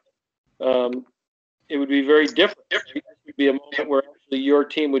Messmore, it would be very different. It would be a moment where actually your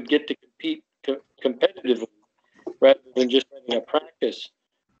team would get to compete competitively, rather than just having a practice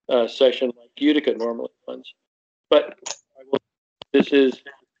session like Utica normally runs. But this is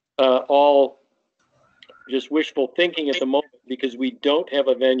all just wishful thinking at the moment, because we don't have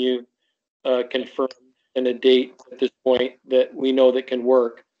a venue confirmed and a date at this point that we know that can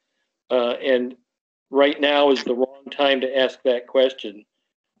work. And right now is the wrong time to ask that question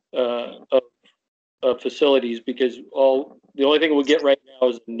of facilities, because the only thing we'll get right now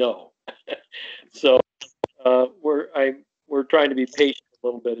is no. So we're trying to be patient a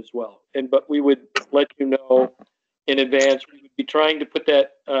little bit as well. But we would let you know in advance. We would be trying to put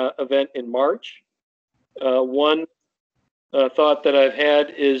that event in March. One thought that I've had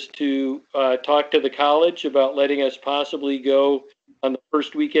is to talk to the college about letting us possibly go on the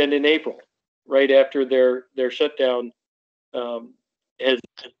first weekend in April, right after their shutdown. The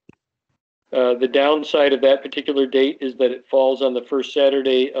downside of that particular date is that it falls on the first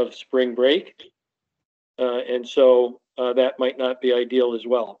Saturday of spring break, and so that might not be ideal as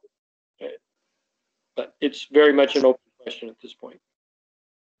well. But it's very much an open question at this point.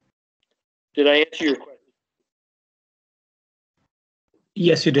 Did I answer your question?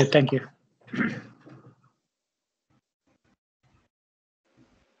 Yes, you did. Thank you.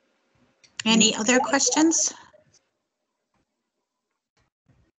 Any other questions?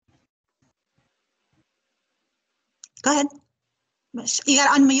 Go ahead. You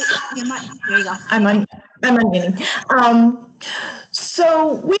got to unmute your mic. There you go. I'm unmuting.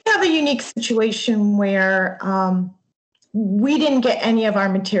 So we have a unique situation where we didn't get any of our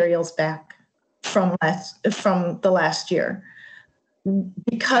materials back from the last year.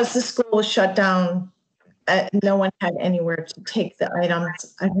 Because the school was shut down, no one had anywhere to take the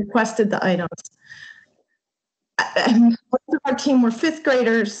items. I requested the items. Most of our team were 5th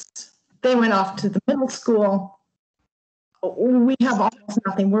graders. They went off to the middle school. We have almost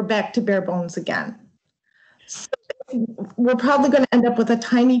nothing. We're back to bare bones again. So we're probably going to end up with a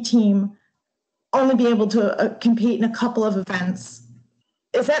tiny team, only be able to compete in a couple of events.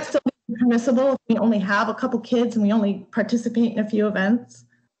 Is that still permissible if we only have a couple kids and we only participate in a few events?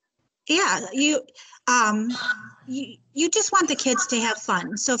 Yeah, you just want the kids to have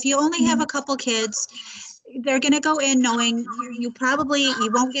fun. So if you only have a couple kids, they're going to go in knowing you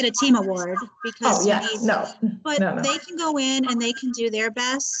won't get a team award because no. They can go in and they can do their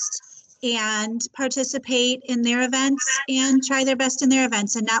best and participate in their events and try their best in their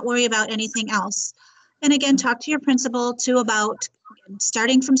events and not worry about anything else. And again, talk to your principal too about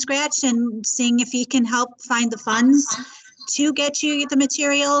starting from scratch and seeing if you can help find the funds to get you the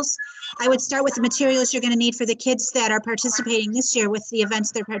materials. I would start with the materials you're going to need for the kids that are participating this year with the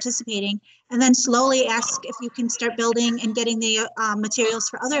events they're participating, and then slowly ask if you can start building and getting the materials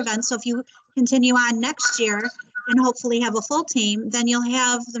for other events. So if you continue on next year and hopefully have a full team, then you'll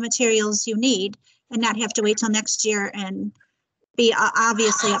have the materials you need and not have to wait till next year and be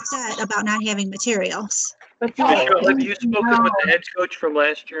obviously upset about not having materials. But Cheryl, have you spoken with the head coach from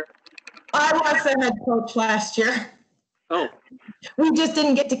last year? I was the head coach last year. Oh. We just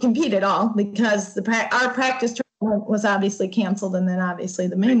didn't get to compete at all because our practice tournament was obviously canceled, and then obviously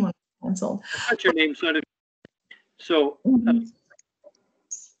the main one was canceled. What's your name? So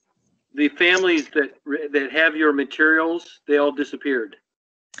the families that have your materials, they all disappeared.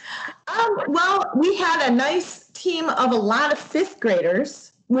 Well, we had a nice team of a lot of fifth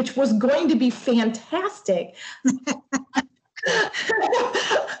graders, which was going to be fantastic. But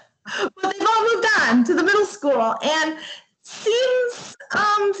they've all moved on to the middle school, and seems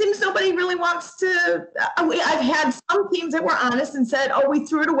nobody really wants to. I've had some teams that were honest and said, "Oh, we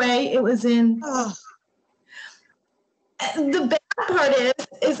threw it away. It was in." Oh. The bad part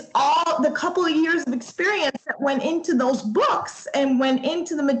is all the couple of years of experience that went into those books and went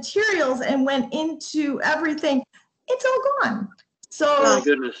into the materials and went into everything. It's all gone. So, oh my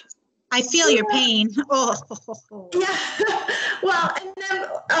goodness. I feel your pain. Oh. Yeah. Well, and then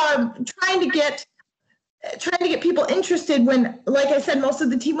trying to get people interested when, like I said, most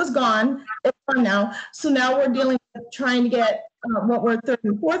of the team was gone. It's gone now. So now we're dealing with trying to get what were third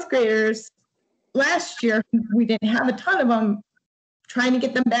and fourth graders. Last year, we didn't have a ton of them, trying to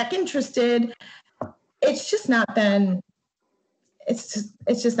get them back interested. It's just not been, it's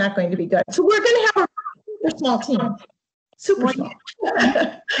just not going to be good. So we're going to have a super small team. Super small.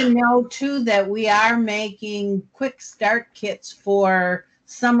 And know too that we are making quick start kits for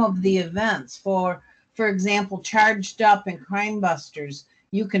some of the events. For example, Charged Up and Crime Busters,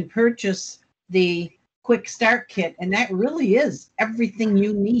 you can purchase the quick start kit, and that really is everything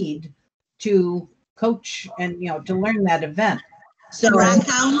you need to coach and to learn that event. So if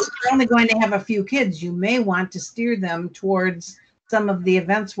you're only going to have a few kids, you may want to steer them towards some of the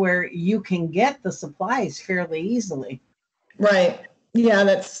events where you can get the supplies fairly easily. Right.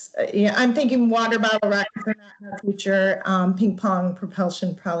 Yeah, I'm thinking water bottle rockets are not in the future. Ping pong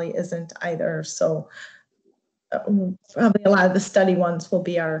propulsion probably isn't either. So probably a lot of the study ones will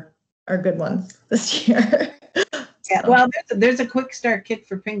be our good ones this year. Yeah, well, there's a quick start kit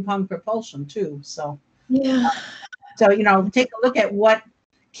for ping pong propulsion too. So yeah. So take a look at what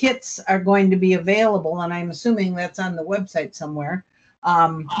kits are going to be available, and I'm assuming that's on the website somewhere.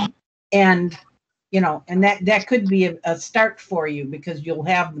 And that could be a start for you because you'll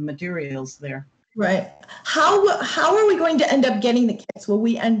have the materials there. Right. How are we going to end up getting the kits? Will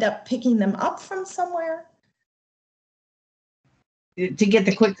we end up picking them up from somewhere? To get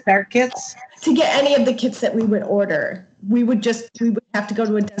the quick start kits? To get any of the kits that we would order, we would have to go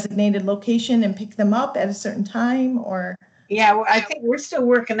to a designated location and pick them up at a certain time, or? Yeah, I think we're still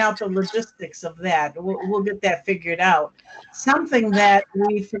working out the logistics of that. We'll get that figured out. Something that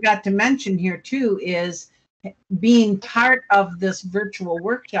we forgot to mention here too is being part of this virtual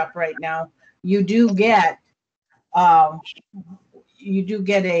workshop right now. You do get a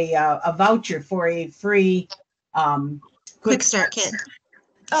voucher for a free quick start kit.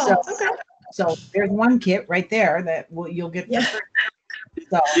 Oh, okay. So there's one kit right there that you'll get. Yeah.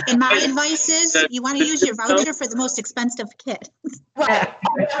 So, and my advice is you want to use your voucher for the most expensive kit. Right.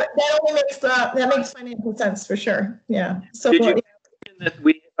 That makes financial sense for sure. Yeah. So did you mention that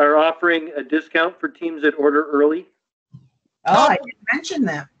we are offering a discount for teams that order early? Oh, I didn't mention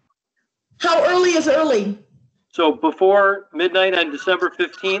that. How early is early? So before midnight on December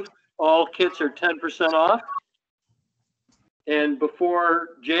 15th, all kits are 10% off. And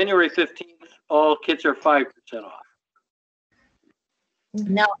before January 15th, all kits are 5% off.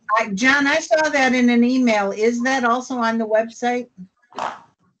 Now, John, I saw that in an email. Is that also on the website?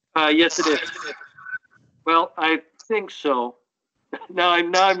 Yes, it is. Well, I think so. No, I'm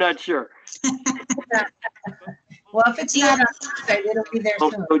not sure. Well, if it's not on the website, it'll be there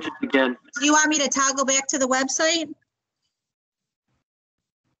Both soon. coaches again. Do you want me to toggle back to the website?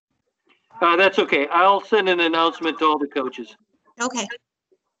 That's okay. I'll send an announcement to all the coaches. Okay.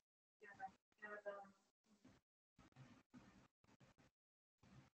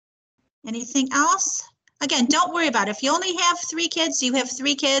 Anything else? Again, don't worry about it. If you only have 3 kids, you have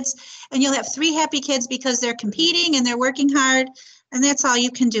 3 kids, and you'll have 3 happy kids because they're competing and they're working hard, and that's all you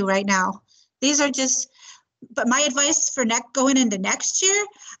can do right now. These are just, but my advice for going into next year,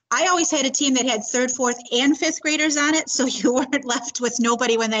 I always had a team that had 3rd, 4th, and 5th graders on it, so you weren't left with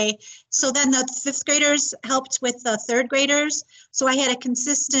nobody when so then the 5th graders helped with the 3rd graders, so I had a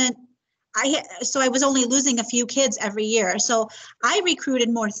consistent, so I was only losing a few kids every year. So I recruited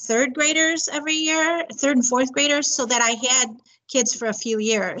more 3rd graders every year, 3rd and 4th graders, so that I had kids for a few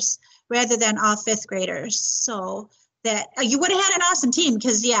years rather than all 5th graders. So that you would have had an awesome team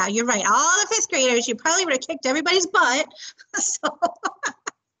because, yeah, you're right. All the 5th graders, you probably would have kicked everybody's butt. So,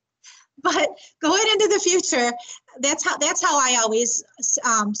 but going into the future, that's how I always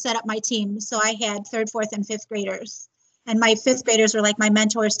set up my team. So I had 3rd, 4th, and 5th graders. And my 5th graders were like my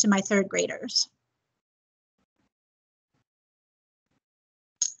mentors to my 3rd graders.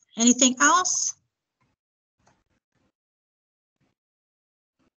 Anything else?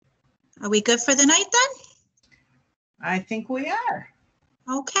 Are we good for the night then? I think we are.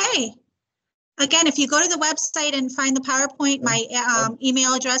 Okay. Again, if you go to the website and find the PowerPoint, my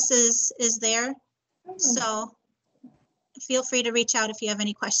email address is there. So feel free to reach out if you have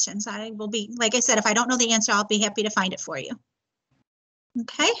any questions. I will be, like I said, if I don't know the answer, I'll be happy to find it for you.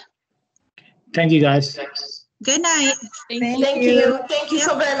 Okay. Thank you, guys. Good night. Thank Thank you. Thank you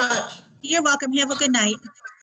so very much. You're welcome. Have a good night.